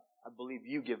 God, I believe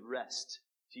you give rest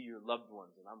to your loved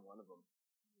ones, and I'm one of them.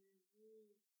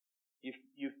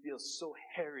 You feel so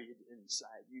harried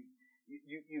inside.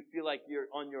 You feel like you're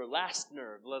on your last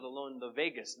nerve, let alone the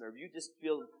vagus nerve. You just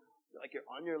feel like you're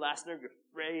on your last nerve. You're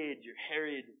afraid. You're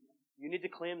harried. You need to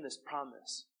claim this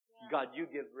promise. God, you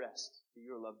give rest to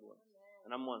your loved ones,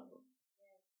 and I'm one of them.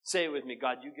 Say it with me.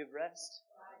 God, you give rest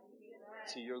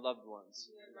to your loved ones,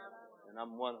 and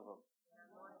I'm one of them.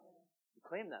 You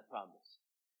claim that promise.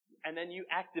 And then you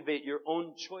activate your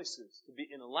own choices to be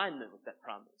in alignment with that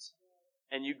promise.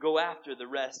 And you go after the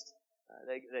rest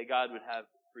that God would have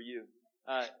for you.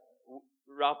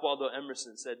 Ralph Waldo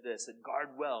Emerson said this, said, guard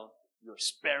well your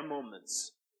spare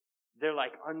moments. They're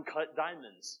like uncut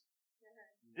diamonds.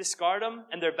 Discard them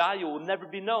and their value will never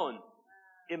be known.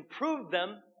 Improve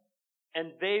them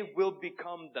and they will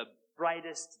become the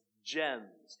brightest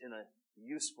gems in a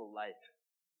useful life.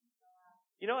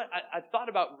 You know what? I've thought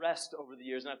about rest over the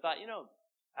years, and I thought,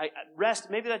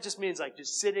 rest, maybe that just means like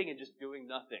just sitting and just doing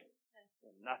nothing.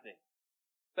 Nothing.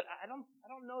 But I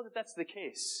don't know that that's the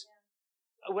case.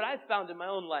 What I've found in my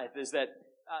own life is that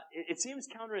it seems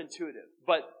counterintuitive,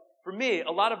 but for me,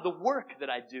 a lot of the work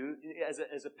that I do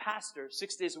as a pastor,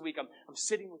 6 days a week, I'm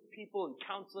sitting with people and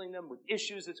counseling them with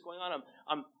issues that's going on.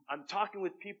 I'm talking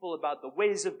with people about the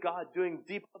ways of God, doing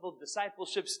deep level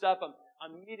discipleship stuff.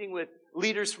 I'm meeting with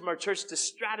leaders from our church to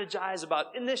strategize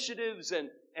about initiatives,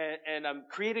 and I'm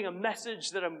creating a message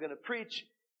that I'm going to preach.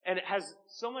 And it has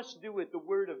so much to do with the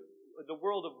world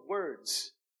of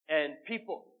words and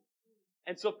people.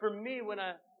 And so for me, when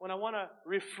I want to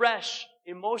refresh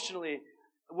emotionally,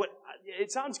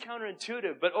 it sounds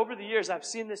counterintuitive, but over the years I've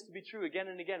seen this to be true again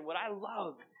and again. What I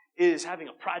love is having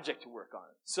a project to work on.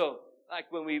 So,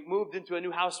 like when we moved into a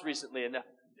new house recently, and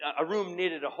a room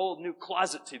needed a whole new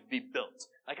closet to be built.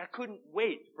 Like I couldn't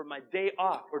wait for my day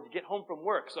off or to get home from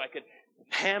work so I could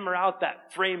hammer out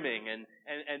that framing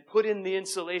and put in the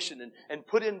insulation and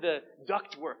put in the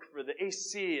ductwork for the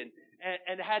AC and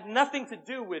it had nothing to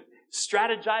do with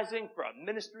strategizing for a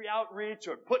ministry outreach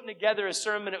or putting together a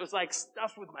sermon. It was like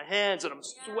stuff with my hands and I'm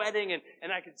sweating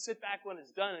and I could sit back when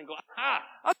it's done and go,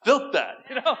 I built that,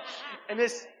 and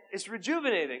it's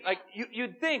rejuvenating. Like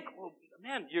you'd think, well,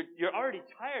 man, you're already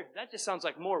tired. That just sounds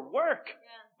like more work. Yeah.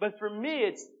 But for me,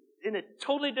 it's in a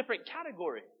totally different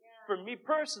category. Yeah. For me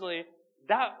personally,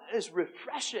 that is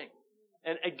refreshing.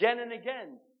 And again,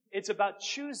 it's about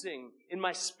choosing in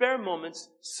my spare moments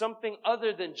something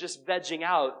other than just vegging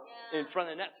out in front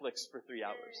of Netflix for 3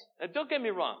 hours. Now, don't get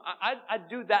me wrong. I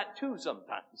do that too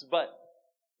sometimes. But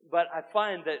I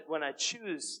find that when I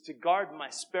choose to guard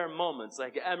my spare moments,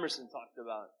 like Emerson talked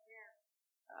about,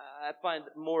 I find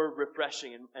more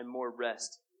refreshing and more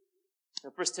rest.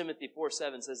 And 1 Timothy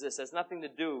 4:7 says this, has nothing to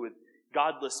do with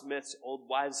godless myths, old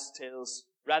wives' tales.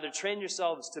 Rather, train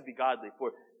yourselves to be godly,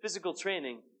 for physical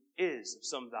training is of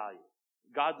some value.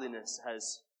 Godliness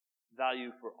has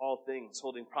value for all things,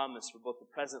 holding promise for both the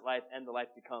present life and the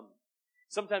life to come.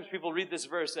 Sometimes people read this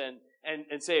verse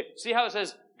and say, see how it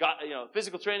says, God,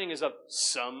 physical training is of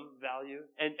some value?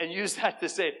 And use that to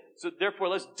say, so therefore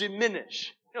let's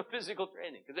diminish physical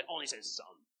training, because it only says some.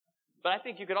 But I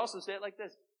think you could also say it like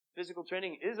this. Physical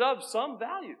training is of some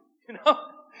value.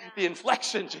 The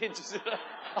inflection changes it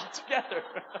altogether.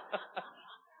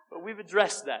 But we've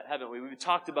addressed that, haven't we? We've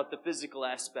talked about the physical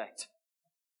aspect.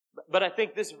 But I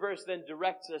think this verse then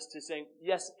directs us to saying,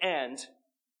 yes, and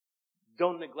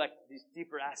don't neglect these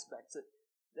deeper aspects,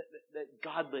 that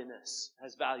godliness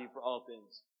has value for all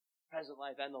things, present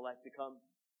life and the life to come.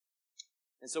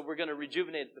 And so we're going to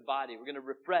rejuvenate the body. We're going to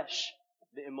refresh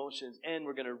the emotions, and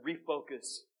we're going to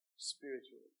refocus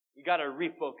spiritually. You got to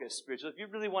refocus spiritually. If you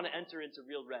really want to enter into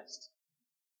real rest,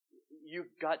 you've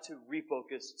got to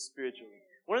refocus spiritually.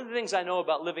 One of the things I know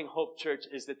about Living Hope Church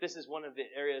is that this is one of the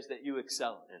areas that you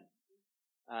excel in.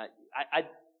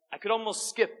 I could almost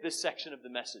skip this section of the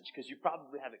message because you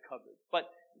probably have it covered. But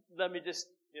let me just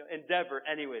endeavor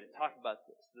anyway to talk about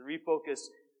this. The refocus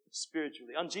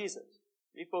spiritually on Jesus.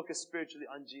 Refocus spiritually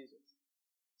on Jesus.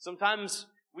 Sometimes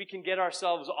we can get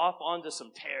ourselves off onto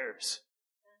some tears.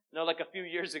 Like a few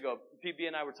years ago, PB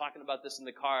and I were talking about this in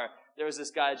the car. There was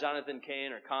this guy, Jonathan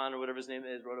Cain or Khan or whatever his name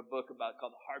is, wrote a book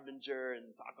called The Harbinger and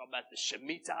talk about the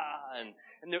Shemitah.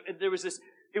 And there was this,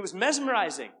 it was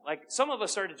mesmerizing. Like some of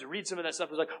us started to read some of that stuff.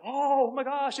 It was like, oh my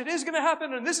gosh, it is going to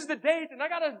happen and this is the date and I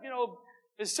got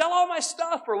to, sell all my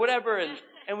stuff or whatever.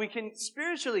 And And we can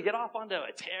spiritually get off onto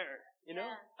a tear,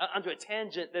 onto a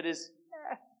tangent that is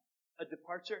a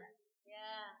departure. Yeah.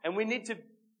 And we need to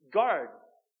guard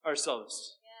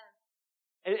ourselves.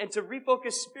 Yeah. And to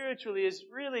refocus spiritually is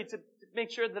really to make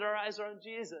sure that our eyes are on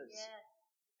Jesus.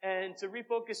 Yeah. And to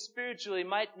refocus spiritually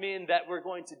might mean that we're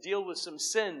going to deal with some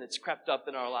sin that's crept up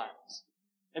in our lives.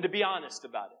 And to be honest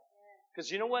about it. Because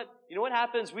you know what? You know what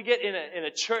happens? We get in a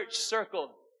church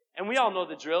circle, and we all know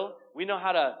the drill. We know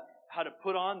how to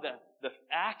put on the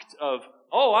act of,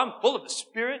 oh, I'm full of the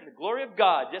Spirit and the glory of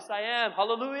God. Yes, I am.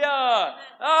 Hallelujah.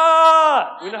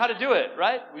 We know how to do it,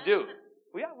 right? We do.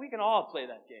 We can all play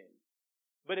that game.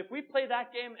 But if we play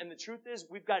that game, and the truth is,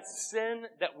 we've got sin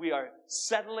that we are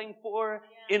settling for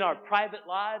in our private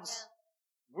lives,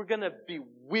 we're going to be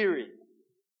weary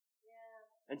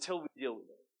until we deal with it.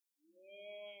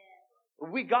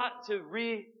 We got to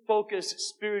refocus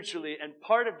spiritually, and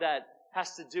part of that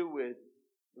has to do with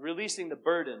releasing the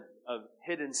burden of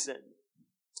hidden sin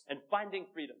and finding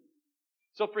freedom.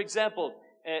 So, for example,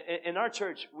 in our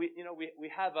church, we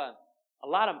have a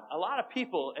lot of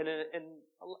people, and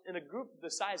in a group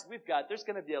the size we've got, there's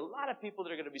going to be a lot of people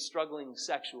that are going to be struggling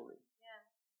sexually.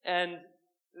 Yeah. And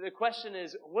the question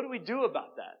is, what do we do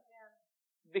about that?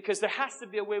 Yeah. Because there has to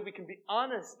be a way we can be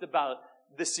honest about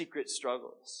the secret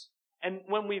struggles. And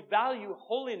when we value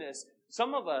holiness,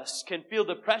 some of us can feel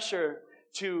the pressure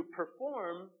to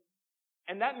perform,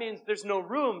 and that means there's no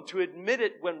room to admit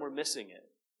it when we're missing it.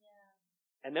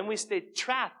 Yeah. And then we stay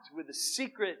trapped with a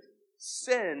secret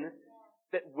sin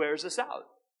that wears us out.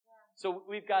 Yeah. So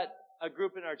we've got a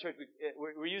group in our church.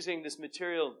 We're using this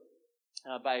material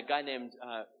by a guy named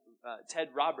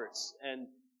Ted Roberts, and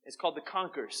it's called the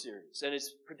Conquer series. And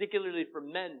it's particularly for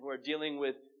men who are dealing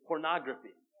with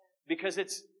pornography, because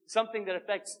it's something that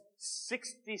affects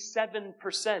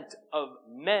 67% of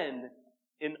men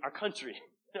in our country.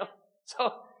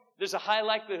 So there's a high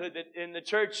likelihood that in the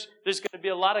church there's going to be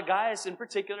a lot of guys in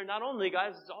particular, not only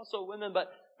guys, it's also women,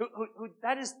 but who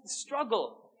that is the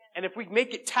struggle. And if we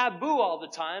make it taboo all the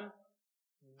time,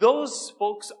 those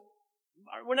folks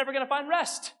we're never going to find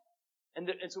rest. And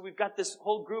so we've got this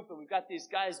whole group, and we've got these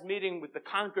guys meeting with the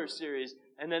Conquer series,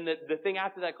 and then the thing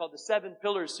after that called the 7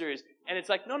 Pillars series. And it's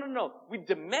like, no. We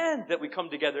demand that we come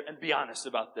together and be honest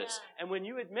about this. Yeah. And when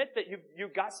you admit that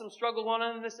you've got some struggle going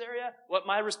on in this area, what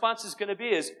my response is going to be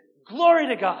is, glory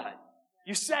to God.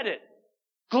 You said it.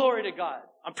 Glory to God.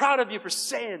 I'm proud of you for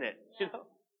saying it.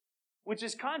 Which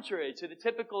is contrary to the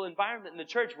typical environment in the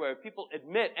church where if people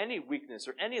admit any weakness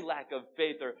or any lack of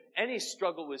faith or any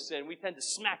struggle with sin, we tend to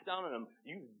smack down on them.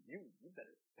 You better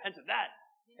repent of that.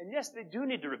 And yes, they do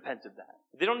need to repent of that.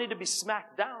 They don't need to be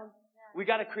smacked down. We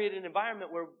got to create an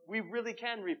environment where we really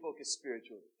can refocus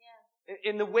spiritually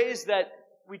in the ways that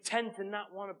we tend to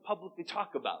not want to publicly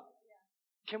talk about.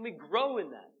 Can we grow in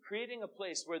that? Creating a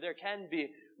place where there can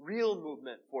be real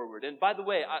movement forward. And by the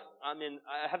way, I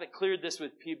haven't cleared this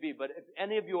with PB, but if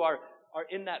any of you are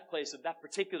in that place of that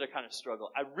particular kind of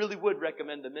struggle, I really would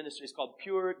recommend the ministry. It's called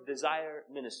Pure Desire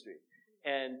Ministry.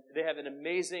 And they have an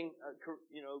amazing,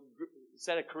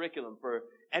 set of curriculum for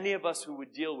any of us who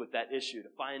would deal with that issue to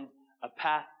find a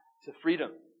path to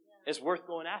freedom. It's worth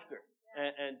going after.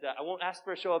 And I won't ask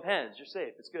for a show of hands. You're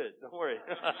safe. It's good. Don't worry.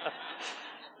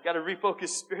 Got to refocus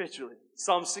spiritually.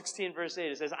 Psalm 16 verse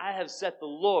 8, it says, I have set the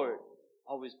Lord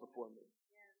always before me.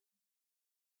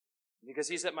 Because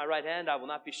he's at my right hand, I will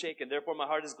not be shaken. Therefore my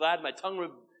heart is glad, my tongue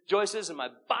rejoices, and my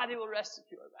body will rest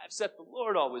secure. I have set the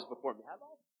Lord always before me. Have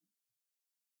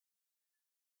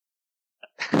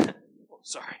I? Oh,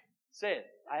 sorry. Say it.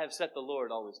 I have set the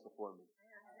Lord always before me.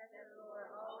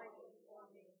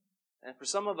 And for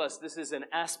some of us, this is an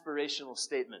aspirational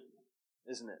statement,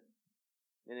 isn't it?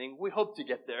 Meaning, we hope to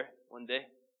get there one day.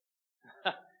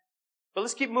 But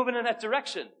let's keep moving in that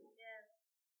direction.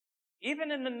 Yeah.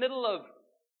 Even in the middle of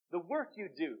the work you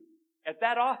do at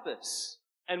that office,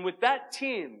 and with that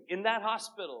team in that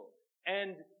hospital,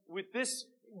 and with this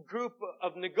group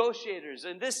of negotiators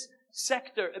and this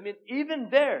sector, even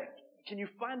there, can you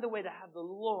find the way to have the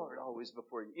Lord always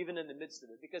before you, even in the midst of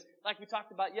it? Because like we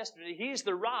talked about yesterday, He's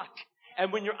the rock.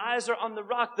 And when your eyes are on the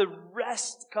rock, the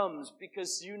rest comes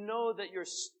because you know that your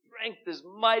strength is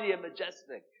mighty and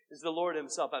majestic, is the Lord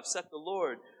Himself. I've set the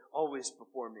Lord always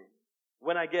before me.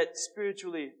 When I get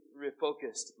spiritually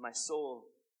refocused, my soul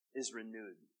is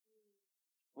renewed.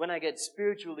 When I get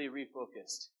spiritually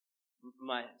refocused,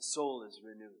 my soul is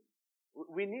renewed.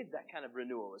 We need that kind of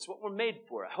renewal. It's what we're made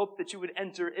for. I hope that you would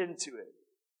enter into it.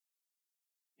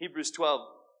 Hebrews 12,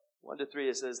 1-3,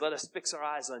 it says, let us fix our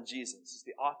eyes on Jesus,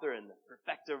 the author and the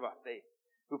perfecter of our faith,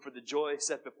 who for the joy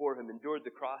set before Him endured the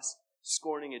cross,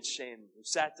 scorning its shame. We've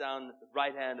sat down at the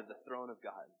right hand of the throne of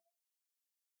God.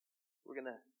 We're going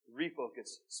to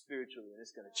refocus spiritually, and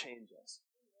it's going to change us.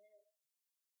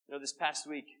 You know, this past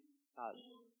week,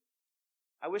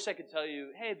 I wish I could tell you,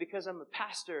 hey, because I'm a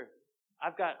pastor,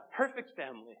 I've got a perfect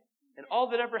family. And all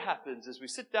that ever happens is we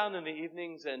sit down in the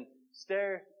evenings and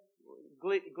stare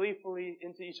gleefully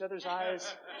into each other's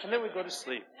eyes, and then we go to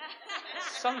sleep.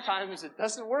 Sometimes it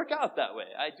doesn't work out that way.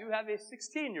 I do have a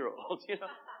 16-year-old, you know.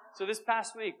 So this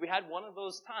past week, we had one of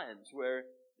those times where,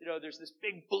 you know, there's this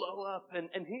big blow up,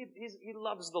 and he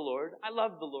loves the Lord. I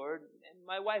love the Lord. And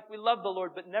my wife, we love the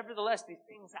Lord, but nevertheless, these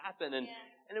things happen. And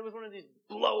it was one of these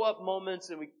blow up moments,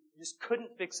 and we just couldn't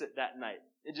fix it that night.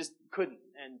 It just couldn't.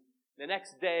 And the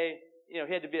next day, you know,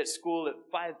 he had to be at school at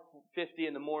 5:50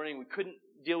 in the morning. We couldn't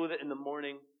deal with it in the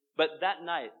morning. But that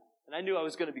night, and I knew I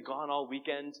was going to be gone all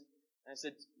weekend, and I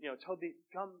said, you know, Toby,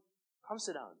 come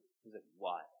sit down. He's like,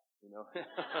 why? You know?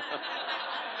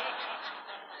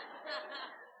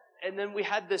 And then we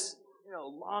had this, you know,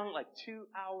 long, like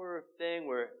 2-hour thing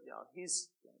where, you know, he's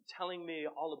telling me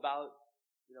all about,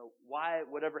 you know, why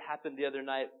whatever happened the other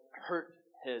night hurt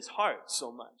his heart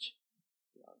so much.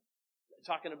 You know,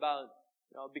 talking about,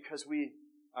 you know, because we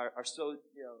are so,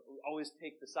 you know, we always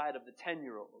take the side of the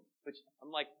 10-year-old, which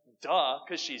I'm like, duh,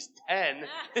 because she's 10,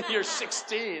 you're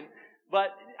 16.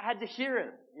 But I had to hear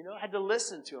him, you know, I had to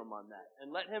listen to him on that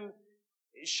and let him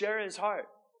share his heart.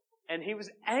 And he was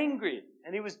angry,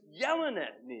 and he was yelling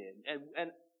at me,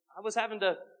 and I was having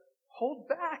to hold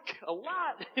back a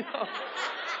lot, you know.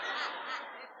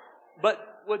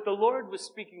 But what the Lord was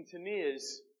speaking to me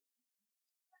is,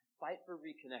 fight for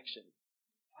reconnection.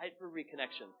 Fight for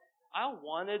reconnection.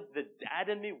 The dad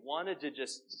in me wanted to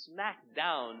just smack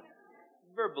down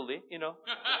verbally, you know,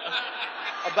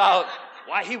 about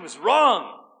why he was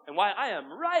wrong and why I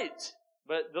am right.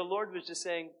 But the Lord was just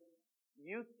saying,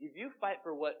 if you fight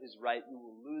for what is right, you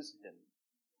will lose him.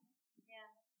 Yeah.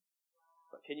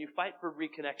 But can you fight for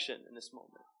reconnection in this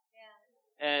moment?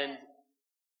 Yeah. And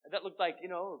that looked like, you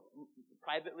know,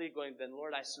 privately going, then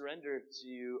Lord, I surrender to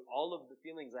you all of the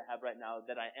feelings I have right now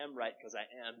that I am right because I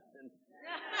am. And,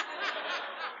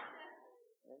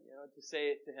 you know, to say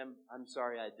it to him, I'm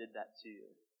sorry I did that to you.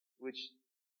 Which,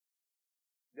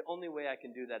 the only way I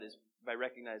can do that is by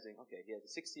recognizing, okay, he has a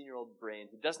 16-year-old brain.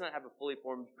 He does not have a fully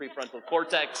formed prefrontal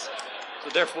cortex. So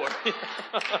therefore,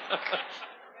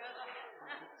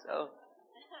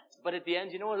 but at the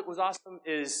end, you know what was awesome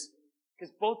is,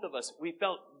 because both of us, we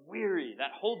felt weary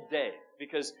that whole day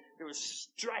because there was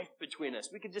strife between us.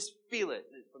 We could just feel it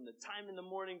from the time in the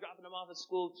morning, dropping him off at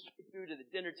school, straight through to the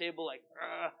dinner table, like,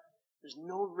 there's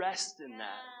no rest in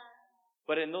that.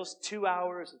 But in those 2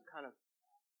 hours of kind of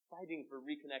fighting for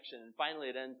reconnection, and finally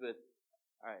it ends with,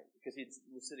 all right, because he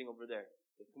was sitting over there.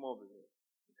 He said, come over here.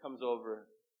 He comes over,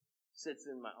 sits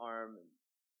in my arm, and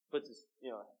puts his, you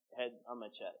know, head on my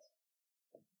chest.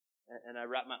 And I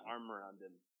wrap my arm around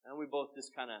him. And we both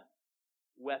just kind of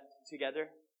wept together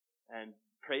and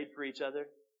prayed for each other.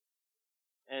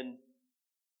 And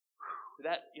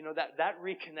that, you know, that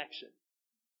reconnection,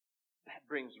 that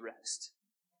brings rest.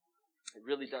 It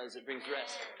really does. It brings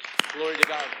rest. Glory to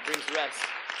God. It brings rest.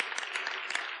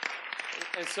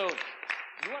 And so,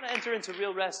 you want to enter into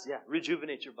real rest? Yeah,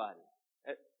 rejuvenate your body.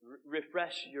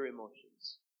 Refresh your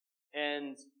emotions.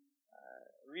 And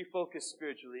refocus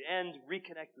spiritually. And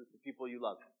reconnect with the people you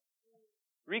love.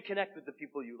 Reconnect with the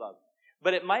people you love.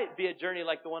 But it might be a journey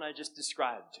like the one I just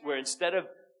described, where instead of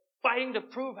fighting to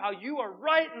prove how you are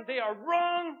right and they are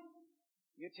wrong,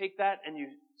 you take that and you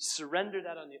surrender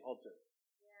that on the altar.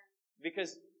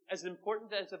 Because as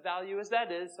important as a value as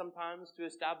that is, sometimes to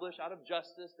establish out of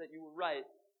justice that you were right,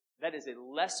 that is a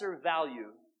lesser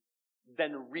value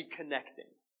than reconnecting.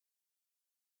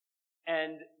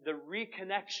 And the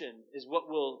reconnection is what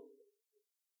will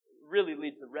really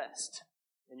lead to rest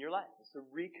in your life. It's to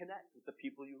reconnect with the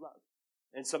people you love.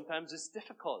 And sometimes it's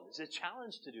difficult. It's a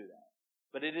challenge to do that.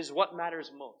 But it is what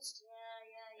matters most.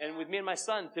 Yeah. And with me and my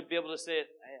son, to be able to say it,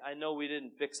 I know we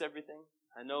didn't fix everything.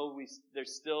 I know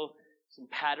there's still some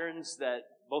patterns that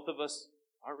both of us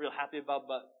aren't real happy about,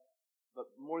 but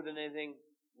more than anything,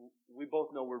 we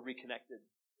both know we're reconnected.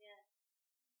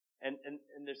 Yeah. And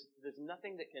there's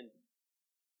nothing that can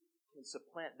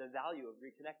supplant the value of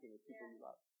reconnecting with people you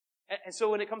love. And so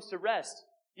when it comes to rest,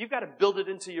 you've got to build it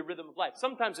into your rhythm of life.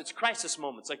 Sometimes it's crisis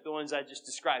moments like the ones I just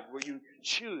described, where you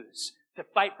choose to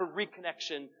fight for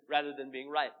reconnection rather than being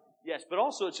right. Yes, but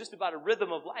also it's just about a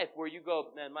rhythm of life where you go,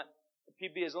 man, my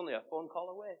PB is only a phone call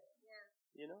away.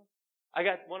 You know, I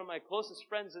got one of my closest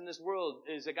friends in this world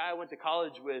is a guy I went to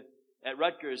college with at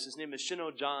Rutgers. His name is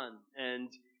Shino John, and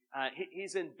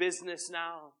he's in business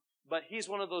now. But he's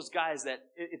one of those guys that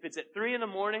if it's at 3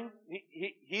 a.m,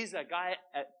 he's a guy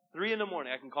at 3 a.m.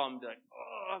 I can call him and be like,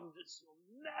 oh, I'm just so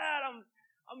mad.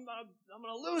 I'm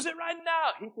going to lose it right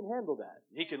now. He can handle that.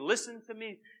 He can listen to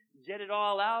me, get it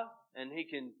all out, and he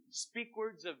can speak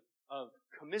words of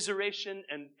commiseration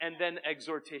and then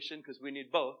exhortation, because we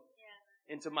need both,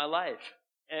 into my life.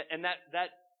 And that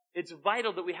it's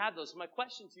vital that we have those. So my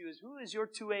question to you is, who is your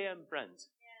 2 a.m. friend?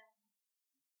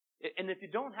 And if you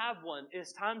don't have one,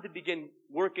 it's time to begin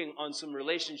working on some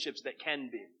relationships that can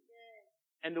be.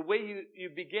 And the way you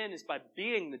begin is by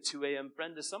being the 2 a.m.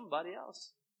 friend to somebody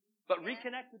else. But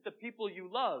reconnect with the people you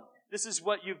love. This is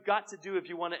what you've got to do if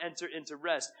you want to enter into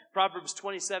rest. Proverbs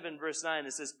 27 verse 9,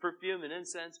 it says, perfume and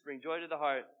incense bring joy to the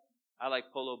heart. I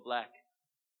like Polo Black.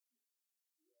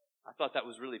 I thought that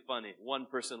was really funny. One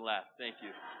person laughed. Thank you.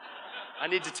 I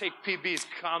need to take PB's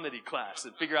comedy class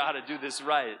and figure out how to do this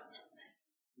right.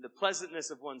 The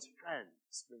pleasantness of one's friend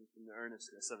springs from the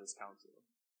earnestness of his counsel.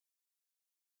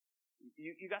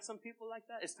 You got some people like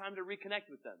that? It's time to reconnect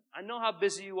with them. I know how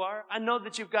busy you are. I know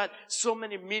that you've got so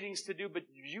many meetings to do, but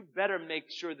you better make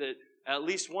sure that at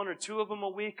least 1 or 2 of them a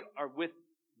week are with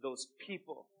those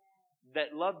people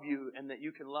that love you and that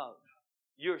you can love.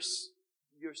 Your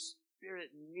spirit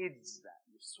needs that.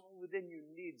 Your soul within you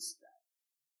needs that.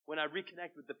 When I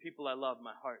reconnect with the people I love,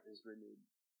 my heart is renewed.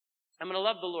 I'm going to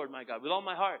love the Lord my God with all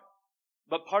my heart.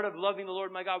 But part of loving the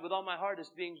Lord my God with all my heart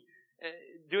is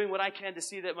doing what I can to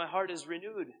see that my heart is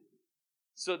renewed,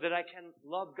 so that I can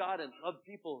love God and love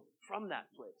people from that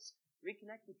place.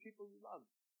 Reconnect with people you love.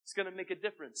 It's going to make a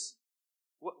difference.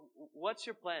 What's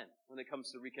your plan when it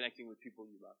comes to reconnecting with people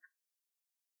you love?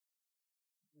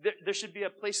 There should be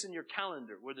a place in your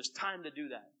calendar where there's time to do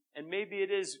that. And maybe it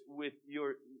is with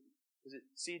is it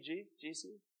CG? GC?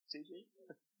 CG?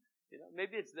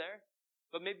 Maybe it's there.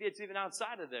 But maybe it's even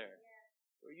outside of there.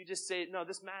 Where you just say, no,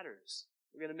 this matters.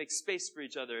 We're going to make space for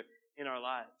each other in our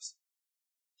lives.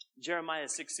 Jeremiah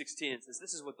 6:16 says,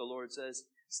 this is what the Lord says.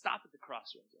 Stop at the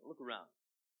crossroads. Look around.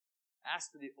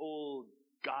 Ask for the old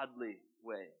godly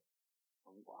way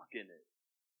and walk in it.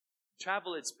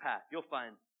 Travel its path. You'll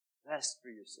find rest for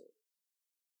your soul.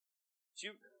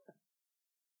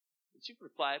 But you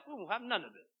reply, we'll have none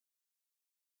of it.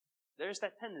 There's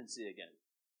that tendency again.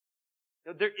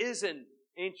 There is an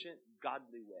ancient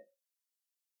godly way.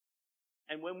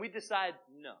 And when we decide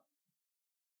no,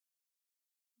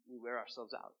 we wear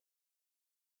ourselves out.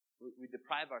 We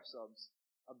deprive ourselves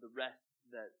of the rest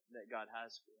that God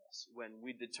has for us when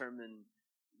we determine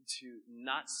to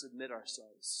not submit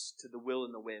ourselves to the will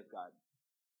and the way of God.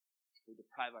 We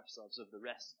deprive ourselves of the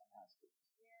rest God has for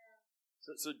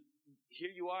us. So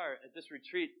here you are at this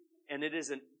retreat, and it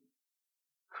is a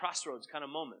crossroads kind of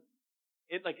moment.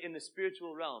 Like in the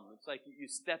spiritual realm, it's like you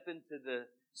step into the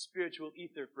spiritual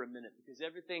ether for a minute, because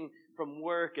everything from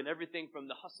work and everything from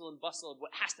the hustle and bustle of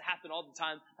what has to happen all the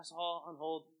time, that's all on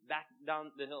hold back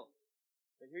down the hill.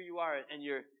 But here you are, and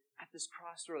you're at this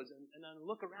crossroads, and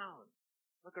look around,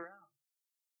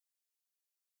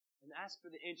 and ask for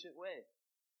the ancient way.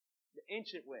 The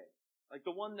ancient way. Like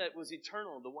the one that was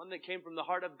eternal, the one that came from the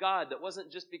heart of God, that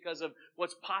wasn't just because of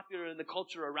what's popular in the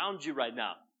culture around you right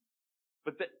now,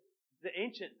 but the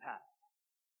ancient path.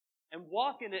 And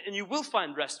walk in it, and you will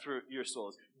find rest for your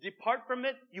souls. Depart from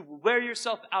it, you will wear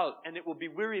yourself out, and it will be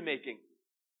weary-making.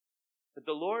 But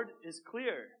the Lord is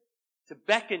clear to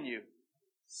beckon you.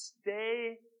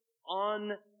 Stay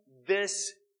on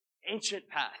this ancient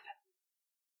path.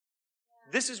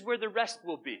 This is where the rest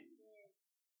will be.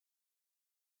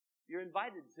 You're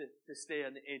invited to stay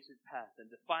on the ancient path and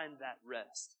to find that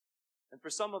rest. And for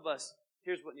some of us,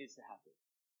 here's what needs to happen.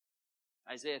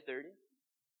 Isaiah 30,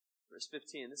 verse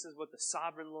 15. This is what the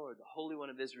sovereign Lord, the Holy One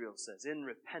of Israel says. In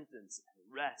repentance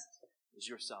and rest is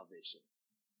your salvation.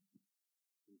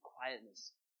 In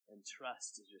quietness and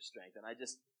trust is your strength. And I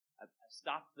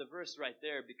stopped the verse right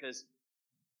there because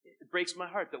it breaks my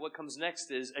heart that what comes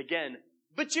next is, again,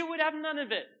 but you would have none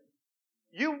of it.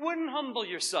 You wouldn't humble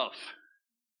yourself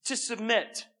to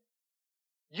submit.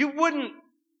 You wouldn't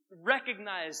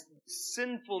recognize the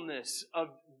sinfulness of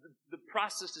the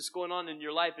process that's going on in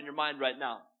your life and your mind right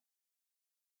now.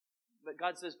 But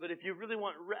God says, but if you really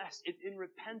want rest, it's in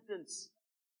repentance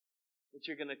that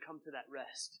you're going to come to that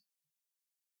rest.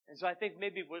 And so I think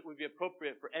maybe what would be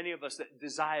appropriate for any of us that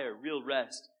desire real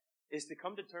rest is to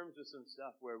come to terms with some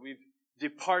stuff where we've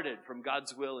departed from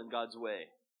God's will and God's way.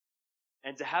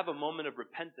 And to have a moment of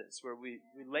repentance where we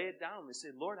lay it down. We say,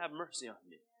 Lord, have mercy on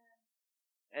me.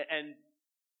 And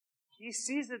He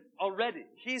sees it already.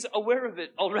 He's aware of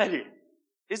it already.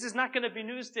 This is not going to be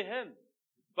news to Him.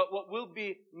 But what will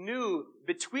be new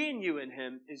between you and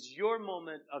him is your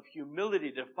moment of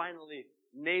humility to finally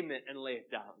name it and lay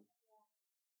it down.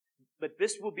 But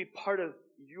this will be part of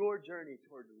your journey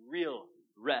toward real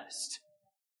rest,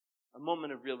 a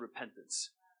moment of real repentance.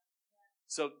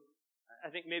 So I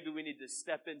think maybe we need to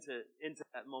step into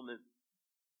that moment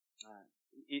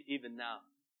even now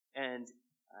and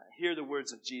hear the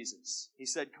words of Jesus. He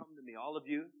said, "Come to me, all of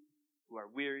you who are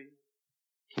weary,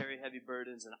 carry heavy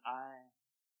burdens, and I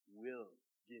will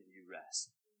give you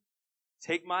rest.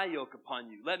 Take my yoke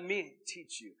upon you. Let me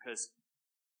teach you, because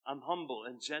I'm humble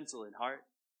and gentle in heart.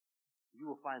 You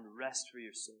will find rest for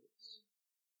your souls.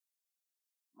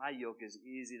 My yoke is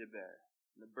easy to bear,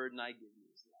 and the burden I give you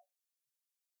is light."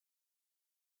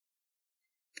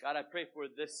 God, I pray for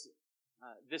this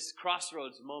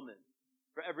crossroads moment,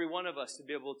 for every one of us to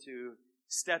be able to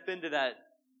step into that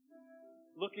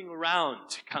looking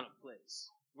around kind of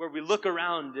place, where we look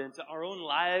around into our own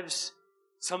lives,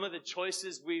 some of the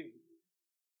choices we've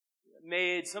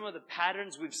made, some of the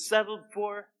patterns we've settled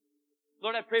for.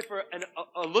 Lord, I pray for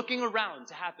a looking around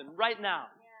to happen right now.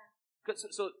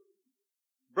 So,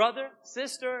 brother,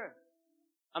 sister,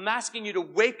 I'm asking you to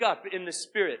wake up in the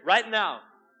Spirit right now.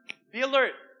 Be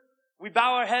alert. We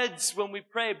bow our heads when we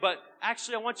pray, but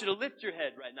actually I want you to lift your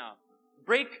head right now.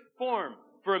 Break form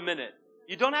for a minute.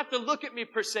 You don't have to look at me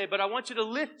per se, but I want you to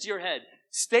lift your head.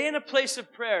 Stay in a place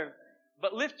of prayer,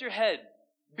 but lift your head.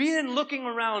 Be in looking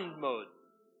around mode.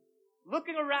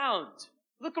 Looking around.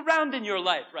 Look around in your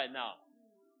life right now.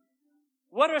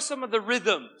 What are some of the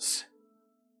rhythms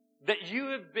that you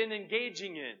have been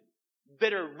engaging in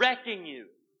that are wrecking you,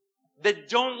 that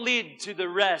don't lead to the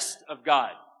rest of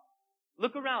God?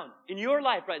 Look around in your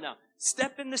life right now.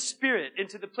 Step in the Spirit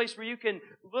into the place where you can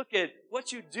look at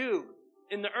what you do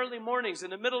in the early mornings,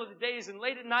 in the middle of the days, and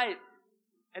late at night,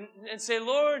 and say,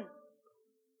 "Lord,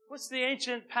 what's the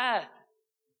ancient path?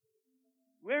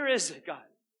 Where is it, God?"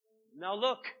 Now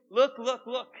look.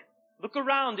 Look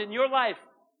around in your life.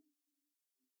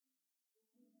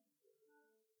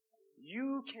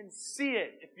 You can see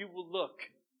it if you will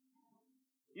look.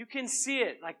 You can see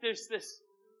it. Like there's this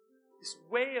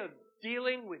way of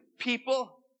dealing with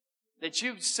people that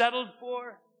you've settled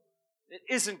for that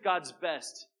isn't God's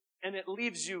best, and it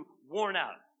leaves you worn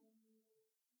out.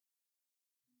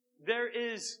 There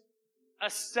is a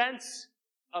sense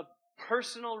of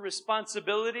personal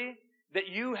responsibility that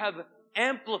you have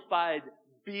amplified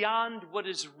beyond what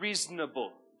is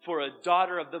reasonable for a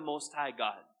daughter of the Most High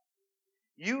God.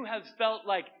 You have felt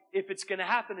like if it's going to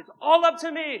happen, it's all up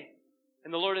to me.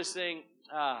 And the Lord is saying,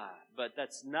 but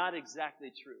that's not exactly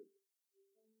true.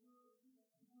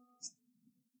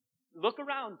 Look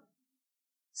around.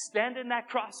 Stand in that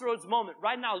crossroads moment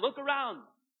right now. Look around.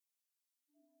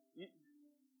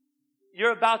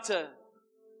 You're about to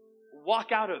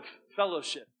walk out of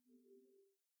fellowship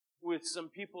with some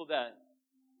people that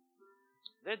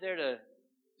they're there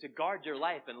to guard your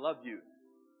life and love you.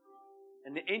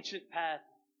 And the ancient path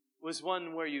was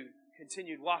one where you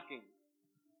continued walking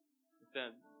with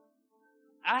them.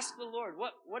 Ask the Lord,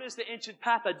 what is the ancient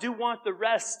path? I do want the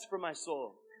rest for my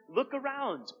soul. Look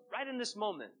around right in this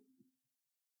moment.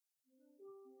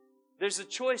 There's a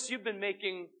choice you've been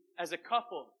making as a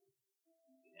couple.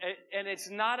 And it's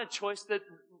not a choice that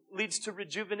leads to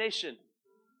rejuvenation.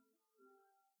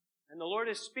 And the Lord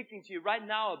is speaking to you right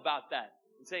now about that.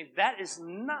 And saying, that is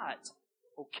not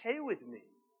okay with me.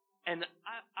 And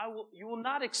you will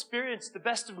not experience the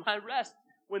best of my rest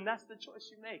when that's the choice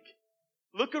you make.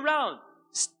 Look around.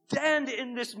 Stand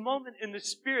in this moment in the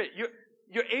Spirit.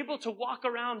 You're able to walk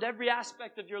around every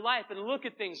aspect of your life and look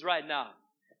at things right now.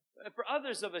 For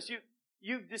others of us,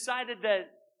 you've decided that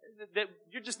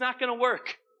you're just not going to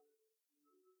work.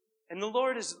 And the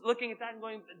Lord is looking at that and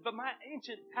going, but my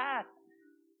ancient path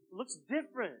looks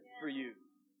different for you.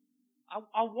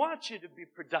 I want you to be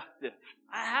productive.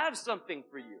 I have something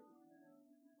for you.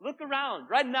 Look around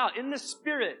right now in the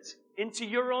Spirit into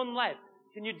your own life.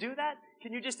 Can you do that?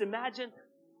 Can you just imagine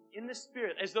in the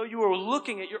Spirit as though you were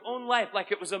looking at your own life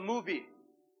like it was a movie?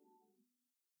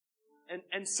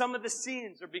 And some of the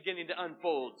scenes are beginning to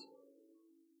unfold.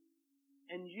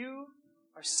 And you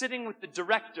are sitting with the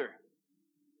director.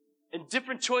 And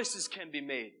different choices can be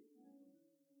made.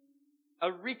 A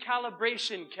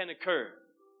recalibration can occur.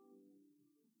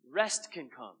 Rest can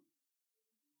come.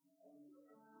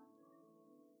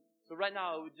 So right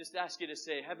now, I would just ask you to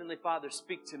say, Heavenly Father,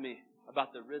 speak to me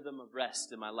about the rhythm of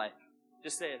rest in my life.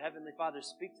 Just say it. Heavenly Father,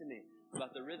 speak to me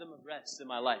about the rhythm of rest in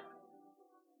my life.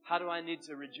 How do I need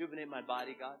to rejuvenate my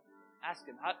body, God? Ask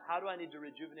Him, how do I need to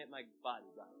rejuvenate my body,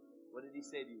 God? What did He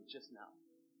say to you just now?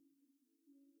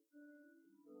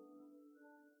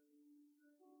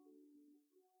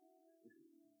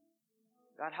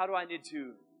 God, how do I need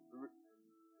to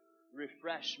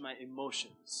refresh my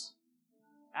emotions?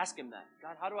 Ask Him that.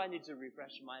 God, how do I need to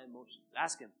refresh my emotions?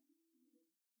 Ask Him.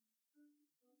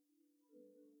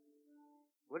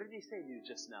 What did He say to you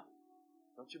just now?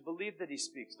 Don't you believe that He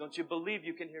speaks? Don't you believe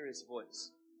you can hear His voice?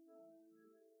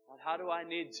 God, how do I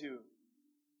need to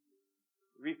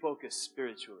refocus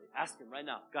spiritually? Ask Him right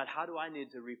now. God, how do I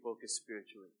need to refocus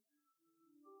spiritually?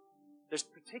 There's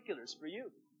particulars for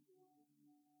you.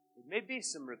 There may be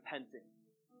some repenting.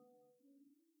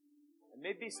 There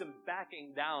may be some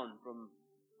backing down from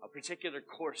a particular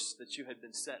course that you had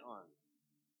been set on.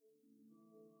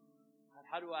 God,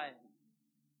 how do I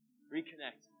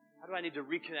reconnect? How do I need to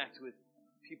reconnect with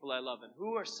people I love? And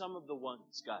who are some of the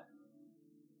ones, God,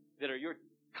 that are your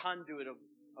conduit of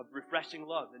refreshing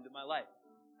love into my life?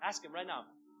 Ask Him right now.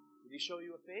 Did He show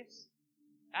you a face?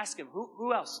 Ask Him,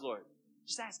 who else, Lord?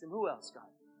 Just ask Him, who else, God?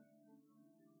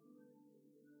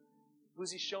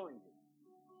 Who's He showing you?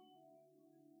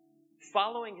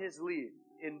 Following His lead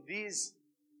in these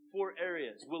 4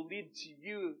 areas will lead to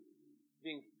you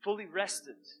being fully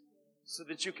rested so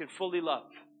that you can fully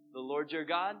love the Lord your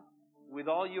God with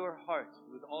all your heart,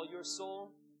 with all your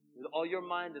soul, with all your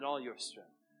mind, and all your strength.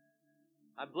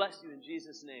 I bless you in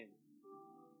Jesus' name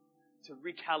to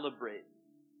recalibrate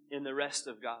in the rest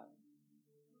of God.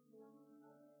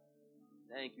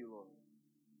 Thank you, Lord.